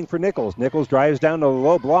right wing for Nichols. Nichols drives down to the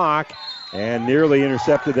low block and nearly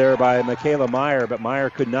intercepted there by Michaela Meyer, but Meyer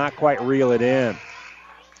could not quite reel it in.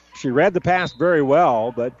 She read the pass very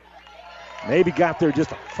well, but maybe got there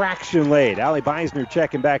just a fraction late. Allie Beisner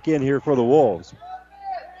checking back in here for the Wolves.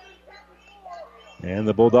 And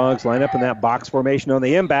the Bulldogs line up in that box formation on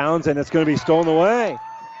the inbounds, and it's going to be stolen away.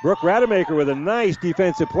 Brooke Rademacher with a nice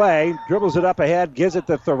defensive play. Dribbles it up ahead, gives it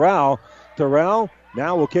to Thorell. Thorell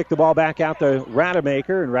now will kick the ball back out to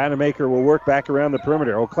Rademacher, and Rademacher will work back around the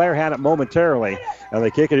perimeter. Eau Claire had it momentarily, and they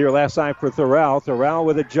kick it here left side for Thorell. Thorell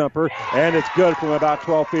with a jumper, and it's good from about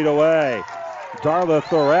 12 feet away. Darla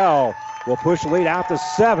Thorell will push the lead out to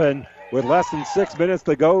 7 with less than 6 minutes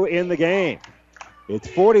to go in the game. It's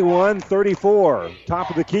 41-34. Top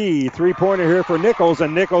of the key, three-pointer here for Nichols,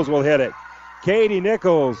 and Nichols will hit it. Katie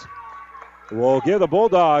Nichols will give the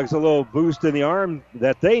Bulldogs a little boost in the arm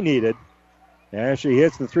that they needed as she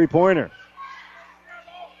hits the three-pointer.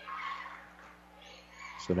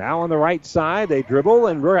 So now on the right side, they dribble,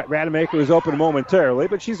 and Rademacher is open momentarily,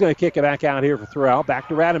 but she's going to kick it back out here for Thorell. Back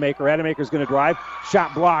to Rademacher. Rademacher's going to drive.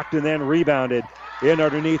 Shot blocked and then rebounded in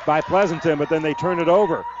underneath by Pleasanton, but then they turn it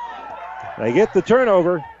over. They get the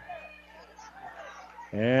turnover.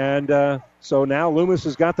 And so now Loomis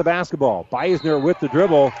has got the basketball. Beisner with the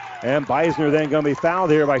dribble, and Beisner then going to be fouled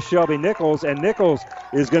here by Shelby Nichols, and Nichols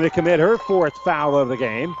is going to commit her fourth foul of the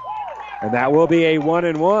game, and that will be a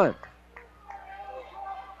 1-and-1.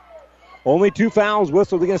 Only 2 fouls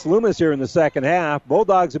whistled against Loomis here in the second half.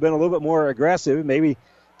 Bulldogs have been a little bit more aggressive, maybe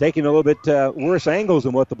taking a little bit worse angles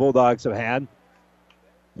than what the Bulldogs have had,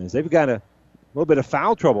 as they've got a little bit of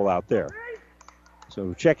foul trouble out there.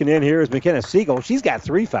 So checking in here is McKenna Siegel. She's got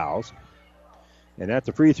 3 fouls. And at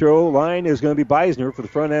the free throw line is going to be Beisner for the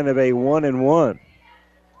front end of a 1-and-1.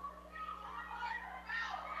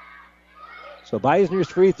 So Beisner's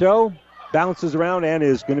free throw bounces around and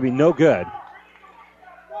is going to be no good.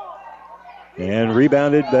 And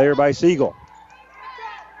rebounded there by Siegel.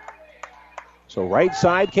 So right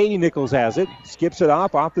side, Katie Nichols has it. Skips it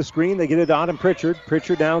off the screen. They get it to Autumn Pritchard.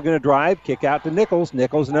 Pritchard now going to drive. Kick out to Nichols.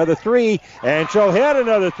 Nichols another 3. And she'll hit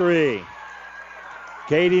another 3.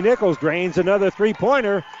 Katie Nichols drains another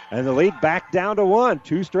three-pointer, and the lead back down to 1.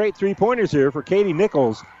 2 straight three-pointers here for Katie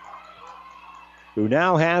Nichols, who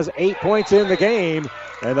now has 8 points in the game,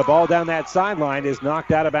 and the ball down that sideline is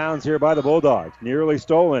knocked out of bounds here by the Bulldogs. Nearly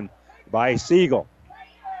stolen by Siegel.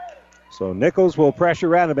 So Nichols will pressure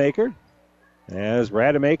Rademacher, as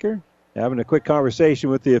Rademacher having a quick conversation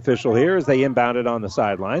with the official here as they inbound it on the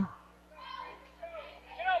sideline.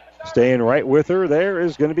 Staying right with her there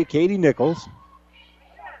is going to be Katie Nichols.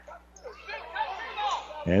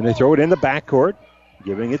 And they throw it in the backcourt,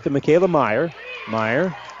 giving it to Michaela Meyer.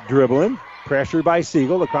 Meyer dribbling, pressured by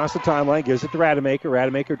Siegel across the timeline, gives it to Rademacher.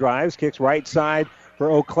 Rademacher drives, kicks right side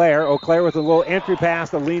for Eau Claire. Eau Claire with a little entry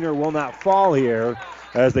pass. The leaner will not fall here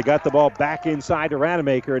as they got the ball back inside to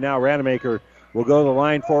Rademacher. And now Rademacher will go to the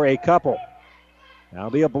line for a couple.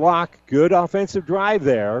 That'll be a block. Good offensive drive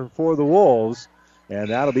there for the Wolves. And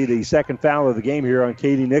that'll be the second foul of the game here on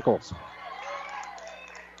Katie Nichols.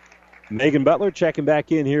 Megan Butler checking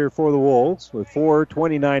back in here for the Wolves with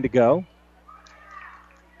 4:29 to go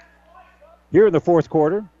here in the fourth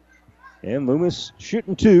quarter. And Loomis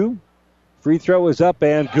shooting 2. Free throw is up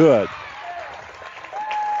and good.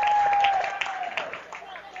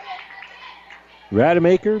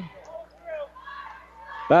 Rademacher,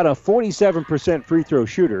 about a 47% free throw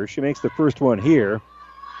shooter. She makes the first one here.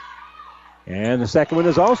 And the second one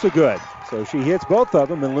is also good. So she hits both of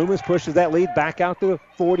them, and Loomis pushes that lead back out to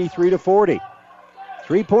 43-40.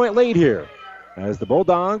 3-point lead here as the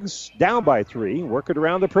Bulldogs down by 3, work it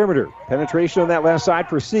around the perimeter. Penetration on that left side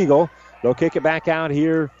for Siegel. They'll kick it back out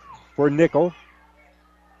here for Nichols.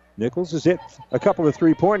 Nichols has hit a couple of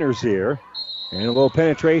three-pointers here. And a little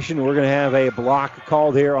penetration. We're going to have a block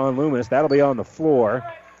called here on Loomis. That'll be on the floor.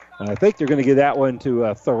 I think they're going to give that one to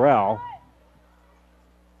Thorell.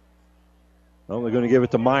 Only going to give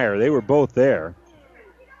it to Meyer. They were both there.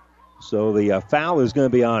 So the foul is going to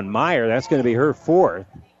be on Meyer. That's going to be her 4th.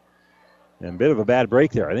 And a bit of a bad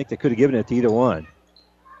break there. I think they could have given it to either one.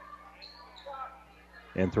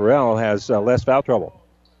 And Thorell has less foul trouble.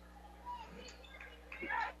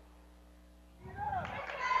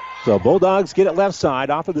 So Bulldogs get it left side.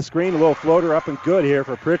 Off of the screen, a little floater up and good here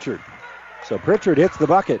for Pritchard. So Pritchard hits the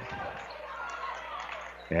bucket.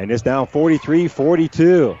 And it's now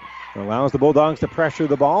 43-42. Allows the Bulldogs to pressure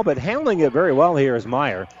the ball, but handling it very well here is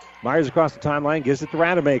Meyer. Meyer's across the timeline, gives it to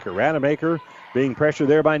Rademacher. Rademacher being pressured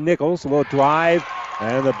there by Nichols. A little drive,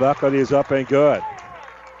 and the bucket is up and good.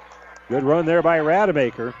 Good run there by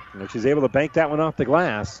Rademacher. And she's able to bank that one off the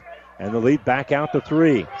glass. And the lead back out to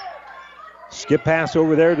 3. Skip pass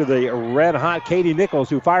over there to the red-hot Katie Nichols,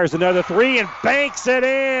 who fires another 3 and banks it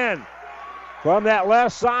in. From that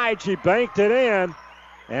left side, she banked it in.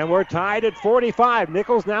 And we're tied at 45.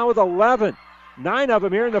 Nichols now with 11. 9 of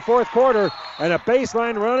them here in the fourth quarter. And a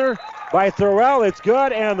baseline runner by Thorell. It's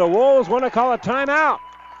good, and the Wolves want to call a timeout.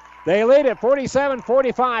 They lead at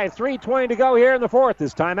 47-45. 3:20 to go here in the fourth.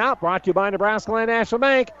 This timeout brought to you by Nebraska Land National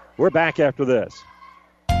Bank. We're back after this.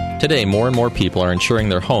 Today, more and more people are insuring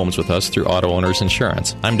their homes with us through Auto Owners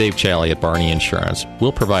Insurance. I'm Dave Challey at Barney Insurance.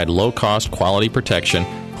 We'll provide low-cost, quality protection,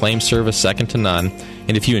 claim service second to none,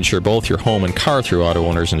 and if you insure both your home and car through Auto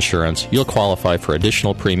Owners Insurance, you'll qualify for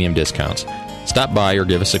additional premium discounts. Stop by or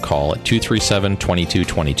give us a call at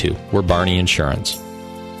 237-2222. We're Barney Insurance.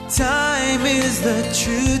 Time is the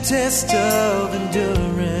true test of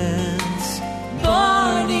endurance.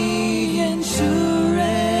 Barney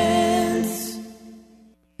Insurance.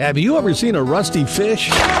 Have you ever seen a rusty fish?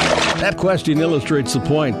 That question illustrates the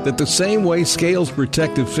point that the same way Scales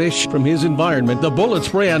protected fish from his environment, the bullet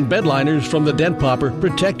spray on bed liners from the Dent Popper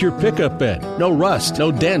protect your pickup bed. No rust,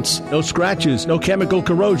 no dents, no scratches, no chemical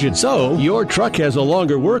corrosion. So your truck has a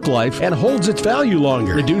longer work life and holds its value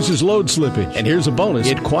longer. Reduces load slippage. And here's a bonus.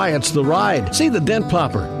 It quiets the ride. See the Dent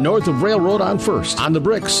Popper north of Railroad on 1st, on the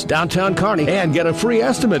Bricks, downtown Kearney, and get a free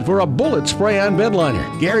estimate for a bullet spray on bed liner.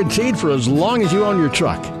 Guaranteed for as long as you own your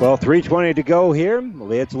truck. Well, 3:20 to go here.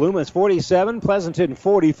 It's Loomis 47, Pleasanton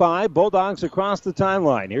 45. Bulldogs across the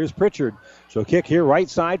timeline. Here's Pritchard. She'll kick here right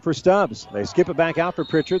side for Stubbs. They skip it back out for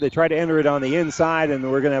Pritchard. They try to enter it on the inside, and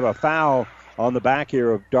we're going to have a foul on the back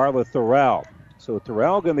here of Darla Thorell. So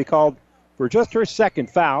Thorell going to be called for just her second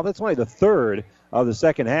foul. That's only the third of the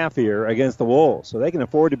second half here against the Wolves. So they can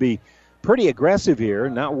afford to be pretty aggressive here,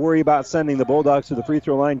 not worry about sending the Bulldogs to the free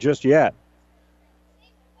throw line just yet.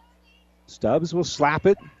 Stubbs will slap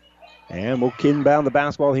it. And we'll inbound the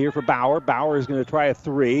basketball here for Bauer. Bauer is going to try a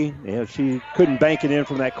 3. She couldn't bank it in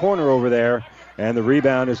from that corner over there. And the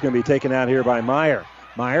rebound is going to be taken out here by Meyer.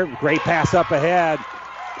 Meyer, great pass up ahead.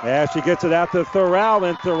 As she gets it out to Thorell,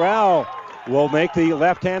 and Thorell will make the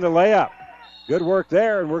left-handed layup. Good work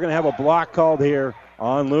there, and we're going to have a block called here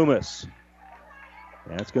on Loomis.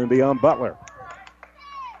 That's going to be on Butler.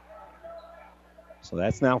 So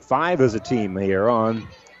that's now 5 as a team here on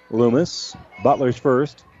Loomis. Butler's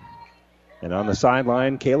first. And on the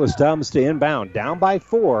sideline, Kayla Stubbs to inbound. Down by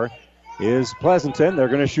 4 is Pleasanton. They're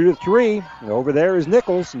going to shoot a 3. Over there is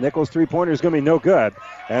Nichols. Nichols' three-pointer is going to be no good.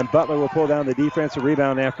 And Butler will pull down the defensive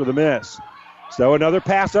rebound after the miss. So another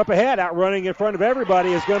pass up ahead. Outrunning in front of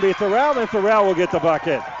everybody is going to be Thorell, and Thorell will get the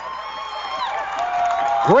bucket.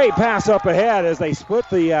 Great pass up ahead as they split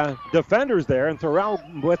the defenders there, and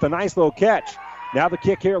Thorell with a nice little catch. Now the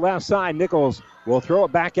kick here left side. Nichols will throw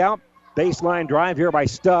it back out. Baseline drive here by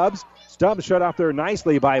Stubbs. Stubbs shut off there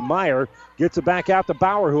nicely by Meyer. Gets it back out to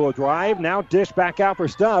Bauer, who will drive. Now dish back out for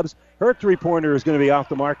Stubbs. Her three-pointer is going to be off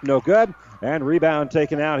the mark, no good. And rebound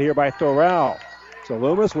taken out here by Thorell. So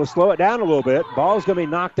Loomis will slow it down a little bit. Ball's going to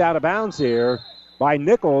be knocked out of bounds here by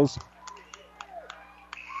Nichols.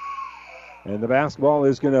 And the basketball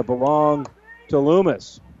is going to belong to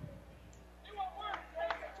Loomis.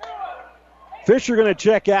 Fisher going to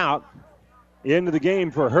check out. Into the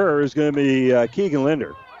game for her is going to be Keegan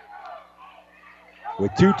Linder.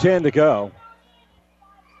 With 2:10 to go.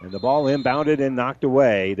 And the ball inbounded and knocked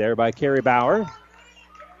away there by Carrie Bauer.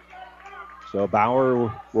 So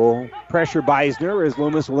Bauer will pressure Beisner as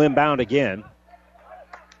Loomis will inbound again.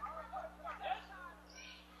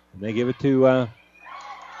 And they give it to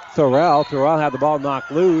Thorell. Thorell had the ball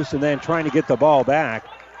knocked loose and then trying to get the ball back.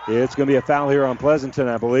 It's going to be a foul here on Pleasanton,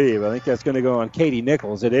 I believe. I think that's going to go on Katie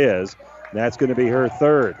Nichols. It is. That's going to be her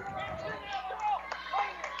third.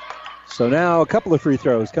 So now a couple of free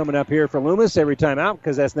throws coming up here for Loomis every time out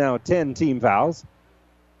because that's now 10 team fouls.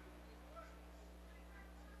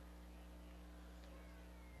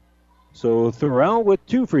 So Thorell with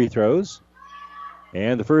 2 free throws.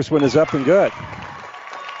 And the first one is up and good.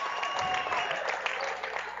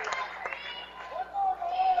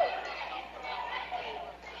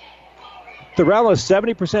 Thorell, a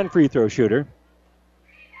 70% free throw shooter.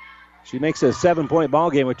 She makes a 7-point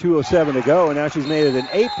ball game with 2:07 to go, and now she's made it an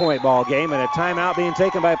 8-point ball game, and a timeout being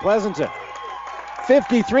taken by Pleasanton.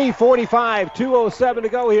 53-45, 2:07 to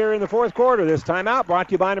go here in the fourth quarter. This timeout brought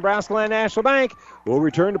to you by Nebraska Land National Bank. We'll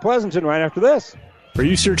return to Pleasanton right after this. Are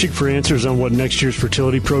you searching for answers on what next year's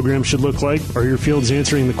fertility program should look like? Are your fields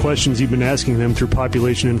answering the questions you've been asking them through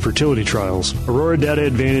population and fertility trials? Aurora Data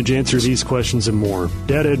Advantage answers these questions and more.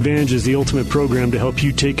 Data Advantage is the ultimate program to help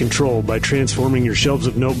you take control by transforming your shelves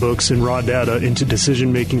of notebooks and raw data into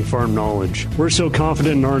decision-making farm knowledge. We're so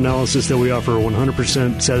confident in our analysis that we offer a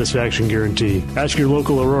 100% satisfaction guarantee. Ask your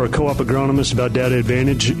local Aurora Co-op agronomist about Data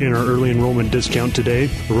Advantage in our early enrollment discount today.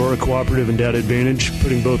 Aurora Cooperative and Data Advantage,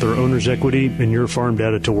 putting both our owner's equity and your farm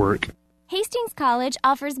data to work. Hastings College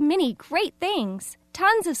offers many great things.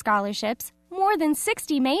 Tons of scholarships, more than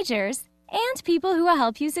 60 majors, and people who will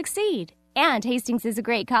help you succeed. And Hastings is a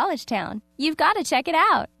great college town. You've got to check it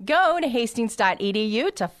out. Go to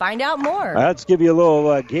hastings.edu to find out more. Let's give you a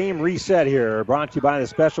little game reset here. Brought to you by the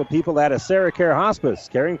special people at AseraCare Hospice,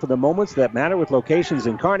 caring for the moments that matter with locations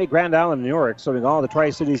in Kearney, Grand Island, and New York, serving all the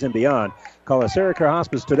Tri-Cities and beyond. Call AseraCare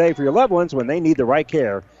Hospice today for your loved ones when they need the right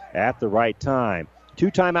care at the right time. 2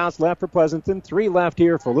 timeouts left for Pleasanton, 3 left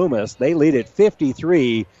here for Loomis. They lead at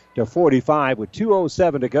 53-45 with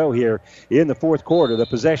 2:07 to go here in the fourth quarter. The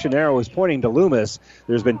possession arrow is pointing to Loomis.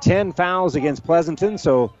 There's been 10 fouls against Pleasanton,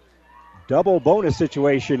 so double bonus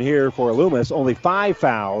situation here for Loomis. Only 5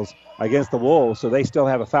 fouls against the Wolves, so they still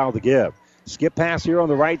have a foul to give. Skip pass here on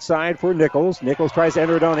the right side for Nichols. Nichols tries to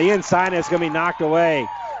enter it on the inside, and it's going to be knocked away.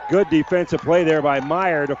 Good defensive play there by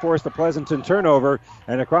Meyer to force the Pleasanton turnover.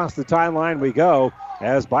 And across the timeline we go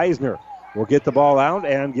as Beisner will get the ball out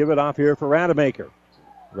and give it off here for Rademacher.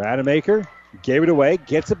 Rademacher gave it away,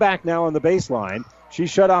 gets it back now on the baseline. She's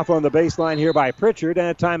shut off on the baseline here by Pritchard, and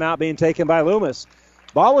a timeout being taken by Loomis.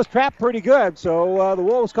 Ball was trapped pretty good, so the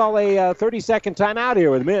Wolves call a 30-second timeout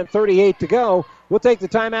here with 1:38 to go. We'll take the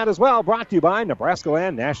timeout as well, brought to you by Nebraska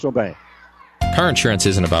Land National Bank. Car insurance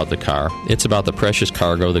isn't about the car. It's about the precious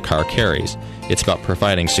cargo the car carries. It's about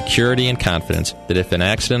providing security and confidence that if an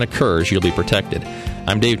accident occurs, you'll be protected.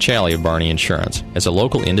 I'm Dave Challey of Barney Insurance. As a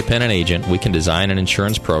local independent agent, we can design an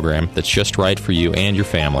insurance program that's just right for you and your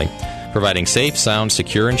family, providing safe, sound,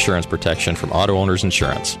 secure insurance protection from Auto Owners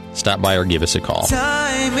Insurance. Stop by or give us a call.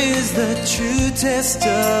 Time is the true test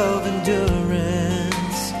of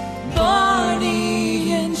endurance.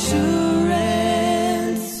 Barney Insurance.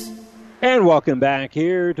 And welcome back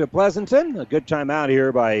here to Pleasanton. A good time out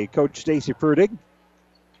here by Coach Stacy Fertig.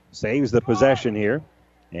 Saves the possession here.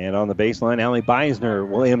 And on the baseline, Allie Beisner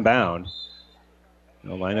will inbound.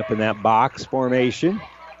 They'll line up in that box formation.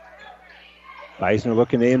 Beisner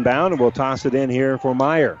looking to inbound, and we'll toss it in here for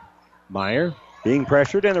Meyer. Meyer being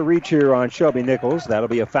pressured, and a reach here on Shelby Nichols. That'll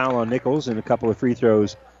be a foul on Nichols, and a couple of free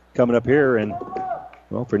throws coming up here. And,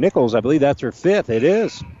 well, for Nichols, I believe that's her fifth. It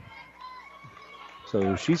is.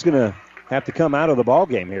 So she's going to have to come out of the ball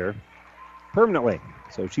game here permanently.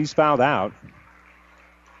 So she's fouled out.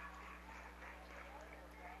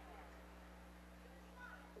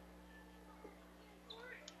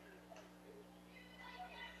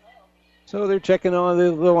 So they're checking on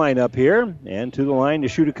the lineup here. And to the line to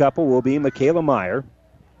shoot a couple will be Michaela Meyer.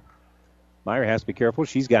 Meyer has to be careful.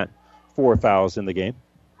 She's got 4 fouls in the game.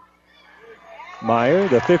 Meyer,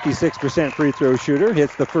 the 56% free throw shooter,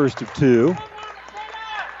 hits the first of 2.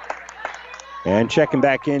 And checking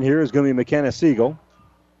back in here is going to be McKenna Siegel.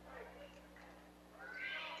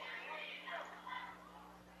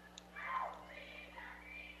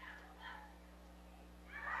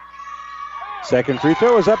 Second free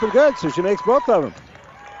throw is up and good, so she makes both of them.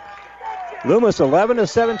 Loomis 11 of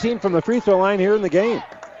 17 from the free throw line here in the game.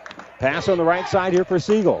 Pass on the right side here for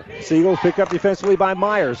Siegel. Siegel's picked up defensively by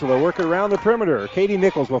Meyer, so they'll work it around the perimeter. Katie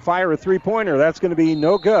Nichols will fire a three-pointer. That's going to be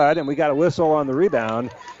no good, and we got a whistle on the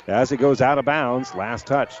rebound as it goes out of bounds. Last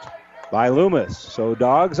touched by Loomis. So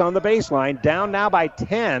Dogs on the baseline, down now by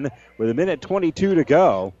 10 with 1:22 to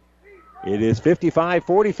go. It is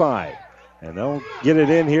 55-45. And they'll get it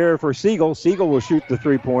in here for Siegel. Siegel will shoot the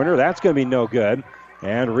three-pointer. That's going to be no good.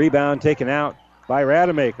 And rebound taken out by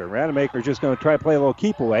Rademacher. Rademacher just going to try to play a little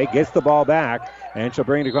keep away. Gets the ball back, and she'll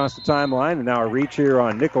bring it across the timeline. And now a reach here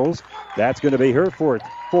on Nichols. That's going to be her fourth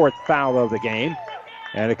foul of the game.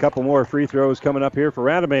 And a couple more free throws coming up here for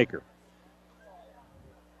Rademacher.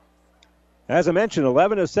 As I mentioned,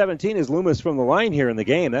 11 of 17 is Loomis from the line here in the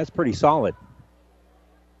game. That's pretty solid.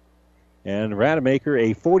 And Rademacher,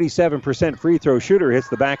 a 47% free throw shooter, hits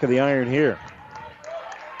the back of the iron here.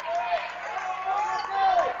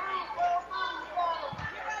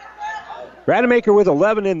 Rademacher with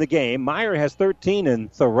 11 in the game. Meyer has 13,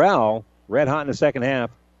 and Thorell, red hot in the second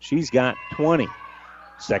half, she's got 20.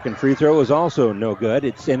 Second free throw is also no good.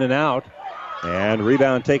 It's in and out. And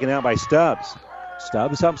rebound taken out by Stubbs.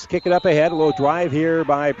 Stubbs helps kick it up ahead. A little drive here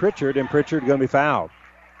by Pritchard, and Pritchard going to be fouled.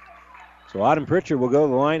 So Autumn Pritchard will go to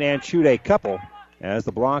the line and shoot a couple as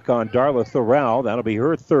the block on Darla Thorell. That'll be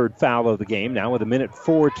her third foul of the game, now with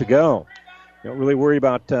 1:04 to go. Don't really worry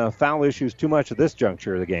about foul issues too much at this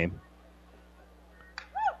juncture of the game.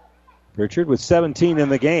 Pritchard with 17 in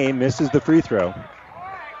the game, misses the free throw.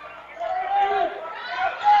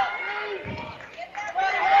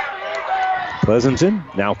 Pleasanton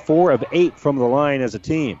now 4 of 8 from the line as a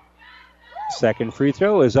team. Second free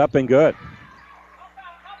throw is up and good.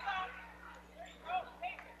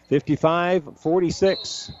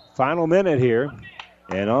 55-46, final minute here.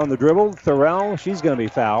 And on the dribble, Thorell, she's going to be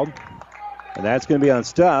fouled. And that's going to be on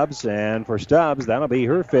Stubbs. And for Stubbs, that'll be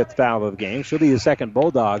her 5th foul of the game. She'll be the second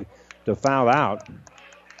Bulldog to foul out.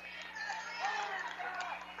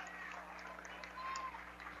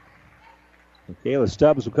 Kayla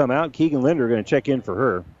Stubbs will come out. Keegan Linder going to check in for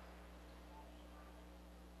her.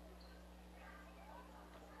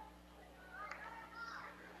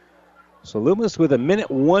 So Loomis with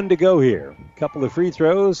 1:01 to go here. Couple of free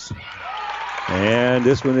throws. And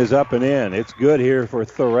this one is up and in. It's good here for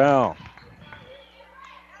Thorell.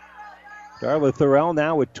 Darla Thorell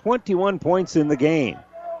now with 21 points in the game.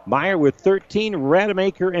 Meyer with 13.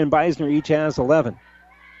 Rademacher and Beisner each has 11.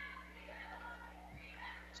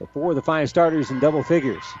 So 4 of the 5 starters in double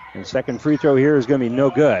figures. And second free throw here is going to be no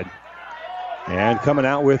good. And coming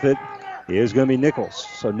out with it is going to be Nichols.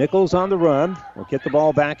 So Nichols on the run. Will get the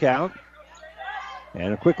ball back out.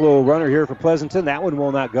 And a quick little runner here for Pleasanton. That one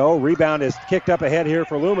will not go. Rebound is kicked up ahead here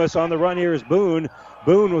for Loomis. On the run here is Boone.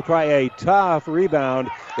 Boone will try a tough rebound.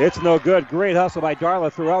 It's no good. Great hustle by Darla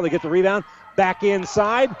Thorell to get the rebound. Back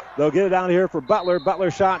inside. They'll get it down here for Butler.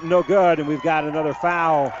 Butler shot no good. And we've got another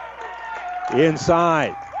foul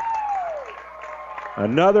inside.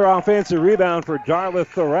 Another offensive rebound for Darla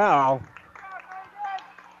Thorell.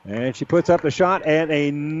 And she puts up the shot, and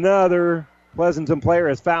another Pleasanton player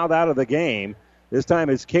is fouled out of the game. This time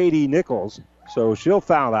it's Katie Nichols, so she'll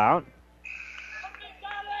foul out.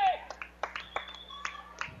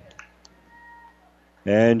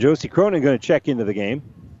 And Josie Cronin going to check into the game.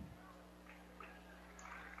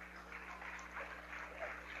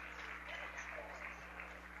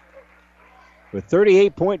 With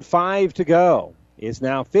 38.5 to go. It's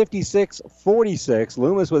now 56-46.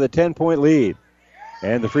 Loomis with a 10-point lead.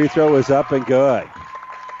 And the free throw is up and good.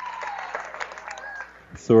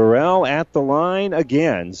 Thorell at the line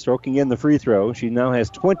again, stroking in the free throw. She now has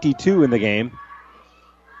 22 in the game.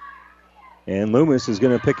 And Loomis is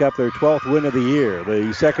going to pick up their 12th win of the year.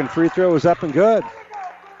 The second free throw is up and good.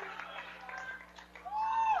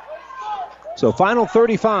 So final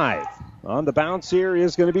 35. On the bounce here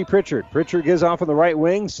is going to be Pritchard. Pritchard gives off on the right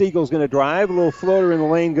wing. Siegel's going to drive. A little floater in the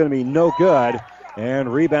lane going to be no good.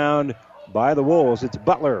 And rebound by the Wolves. It's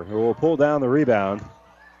Butler who will pull down the rebound.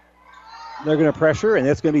 They're going to pressure, and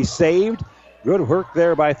it's going to be saved. Good work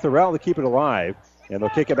there by Thorell to keep it alive. And they'll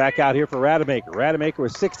kick it back out here for Rademacher. Rademacher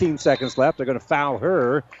with 16 seconds left. They're going to foul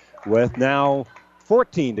her with now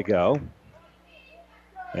 14 to go.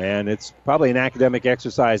 And it's probably an academic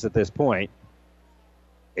exercise at this point.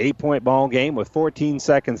 8-point ball game with 14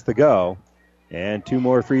 seconds to go. And 2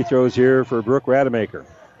 more free throws here for Brooke Rademacher.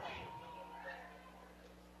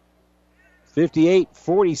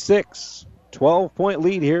 58-46. 12-point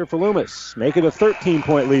lead here for Loomis. Make it a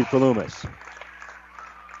 13-point lead for Loomis.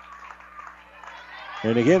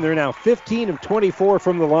 And again, they're now 15 of 24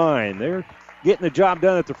 from the line. They're getting the job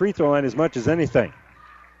done at the free throw line as much as anything.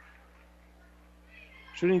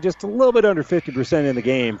 Shooting just a little bit under 50% in the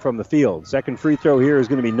game from the field. Second free throw here is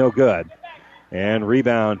going to be no good. And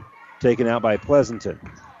rebound taken out by Pleasanton.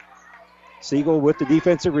 Siegel with the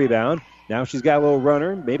defensive rebound. Now she's got a little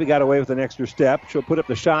runner. Maybe got away with an extra step. She'll put up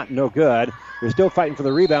the shot. No good. They're still fighting for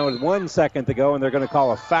the rebound with 1 second to go, and they're going to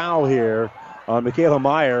call a foul here on Michaela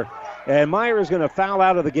Meyer. And Meyer is going to foul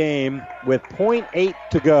out of the game with 0.8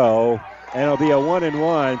 to go, and it'll be a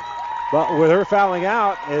 1-and-1. But with her fouling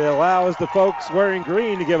out, it allows the folks wearing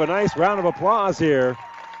green to give a nice round of applause here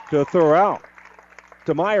to Thorell.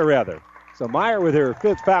 To Meyer, rather. So Meyer with her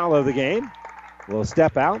 5th foul of the game will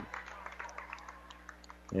step out.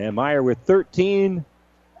 And Meyer with 13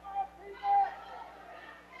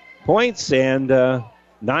 points and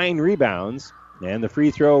 9 rebounds. And the free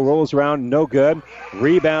throw rolls around, no good.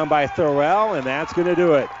 Rebound by Thorell, and that's going to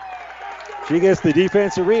do it. She gets the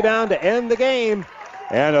defensive rebound to end the game.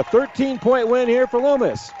 And a 13-point win here for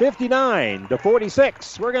Loomis,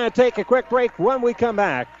 59-46. We're going to take a quick break. When we come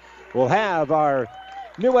back, we'll have our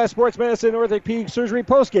New West Sports Medicine Orthopedic Surgery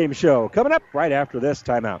postgame show coming up right after this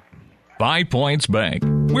timeout. 5 Points Bank.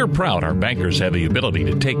 We're proud our bankers have the ability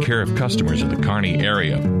to take care of customers in the Kearney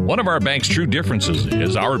area. One of our bank's true differences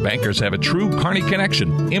is our bankers have a true Kearney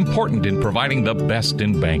connection, important in providing the best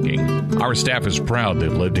in banking. Our staff is proud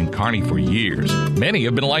they've lived in Kearney for years. Many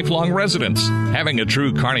have been lifelong residents. Having a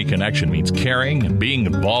true Kearney connection means caring and being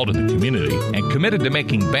involved in the community and committed to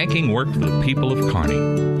making banking work for the people of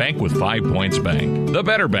Kearney. Bank with 5 Points Bank. The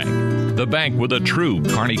better bank. The bank with a true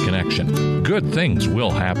Kearney connection. Good things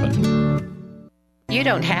will happen. You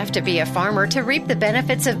don't have to be a farmer to reap the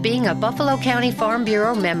benefits of being a Buffalo County Farm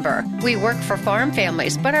Bureau member. We work for farm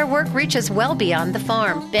families, but our work reaches well beyond the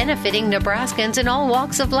farm, benefiting Nebraskans in all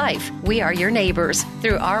walks of life. We are your neighbors.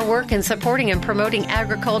 Through our work in supporting and promoting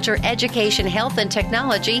agriculture, education, health, and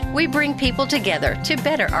technology, we bring people together to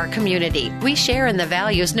better our community. We share in the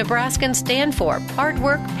values Nebraskans stand for: hard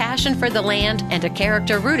work, passion for the land, and a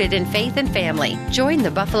character rooted in faith and family. Join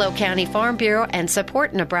the Buffalo County Farm Bureau and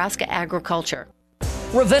support Nebraska agriculture.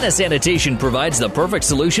 Ravenna Sanitation provides the perfect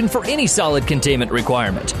solution for any solid containment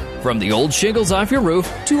requirement. From the old shingles off your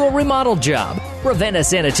roof to a remodel job, Ravenna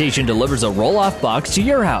Sanitation delivers a roll-off box to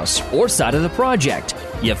your house or side of the project.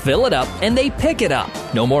 You fill it up and they pick it up.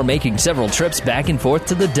 No more making several trips back and forth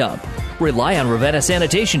to the dump. Rely on Ravenna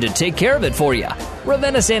Sanitation to take care of it for you.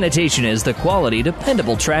 Ravenna Sanitation is the quality,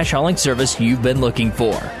 dependable trash hauling service you've been looking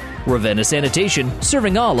for. Ravenna Sanitation,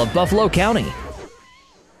 serving all of Buffalo County.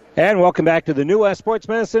 And welcome back to the New West Sports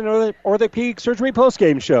Medicine Orthopedic Surgery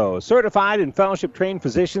postgame show. Certified and fellowship-trained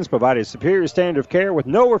physicians provide a superior standard of care with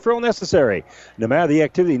no referral necessary. No matter the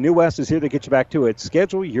activity, New West is here to get you back to it.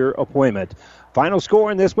 Schedule your appointment. Final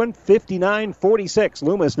score in this one, 59-46.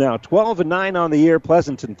 Loomis now 12-9 on the year.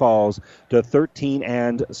 Pleasanton falls to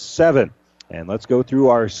 13-7. And let's go through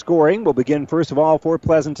our scoring. We'll begin, first of all, for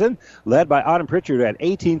Pleasanton, led by Autumn Pritchard at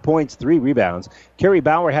 18 points, 3 rebounds. Carrie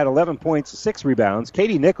Bauer had 11 points, 6 rebounds.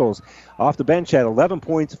 Katie Nichols off the bench had 11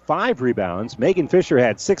 points, 5 rebounds. Megan Fisher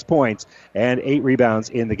had 6 points and 8 rebounds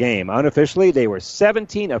in the game. Unofficially, they were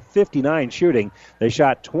 17 of 59 shooting. They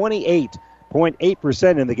shot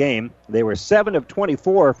 28.8% in the game. They were 7 of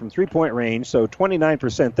 24 from three-point range, so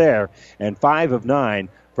 29% there, and 5 of 9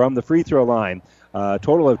 from the free throw line.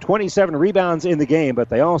 Total of 27 rebounds in the game, but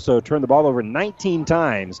they also turned the ball over 19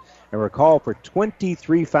 times and were called for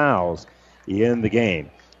 23 fouls in the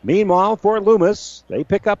game. Meanwhile, for Loomis, they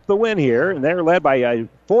pick up the win here, and they're led by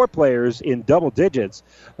 4 players in double digits.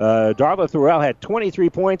 Darla Thorell had 23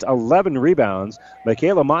 points, 11 rebounds.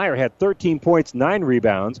 Michaela Meyer had 13 points, 9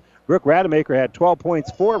 rebounds. Brooke Rademacher had 12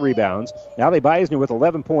 points, 4 rebounds. Allie Beisner with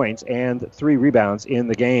 11 points and 3 rebounds in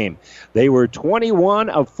the game. They were 21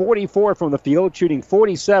 of 44 from the field, shooting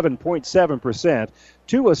 47.7%.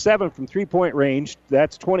 2 of 7 from three-point range.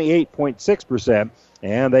 That's 28.6%.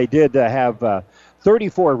 And they did have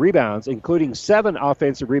 34 rebounds, including 7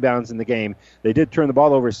 offensive rebounds in the game. They did turn the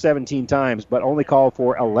ball over 17 times, but only called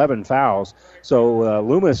for 11 fouls. So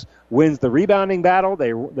Loomis wins the rebounding battle.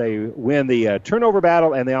 They win the turnover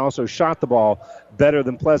battle, and they also shot the ball better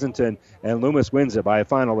than Pleasanton. And Loomis wins it by a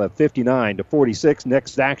final of 59-46.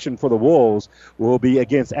 Next action for the Wolves will be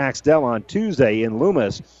against Axtell on Tuesday in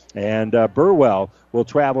Loomis. And Burwell will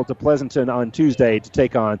travel to Pleasanton on Tuesday to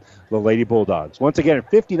take on the Lady Bulldogs. Once again,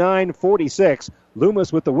 59-46,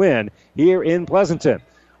 Loomis with the win here in Pleasanton.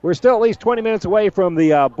 We're still at least 20 minutes away from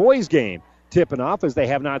the boys' game tipping off, as they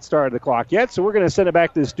have not started the clock yet. So we're going to send it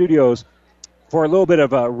back to the studios for a little bit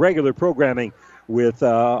of regular programming with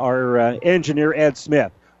our engineer, Ed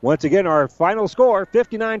Smith. Once again, our final score,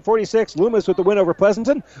 59-46, Loomis with the win over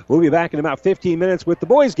Pleasanton. We'll be back in about 15 minutes with the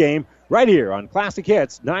boys' game right here on Classic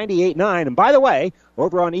Hits 98.9. And by the way,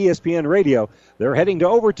 over on ESPN Radio, they're heading to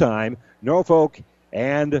overtime. Norfolk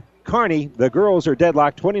and Kearney, the girls are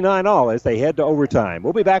deadlocked 29-all as they head to overtime.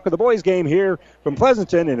 We'll be back with the boys' game here from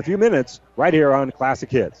Pleasanton in a few minutes right here on Classic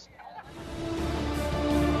Hits.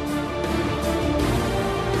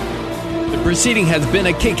 The proceeding has been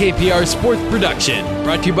a KKPR sports production,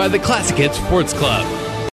 brought to you by the Classic Hits Sports Club.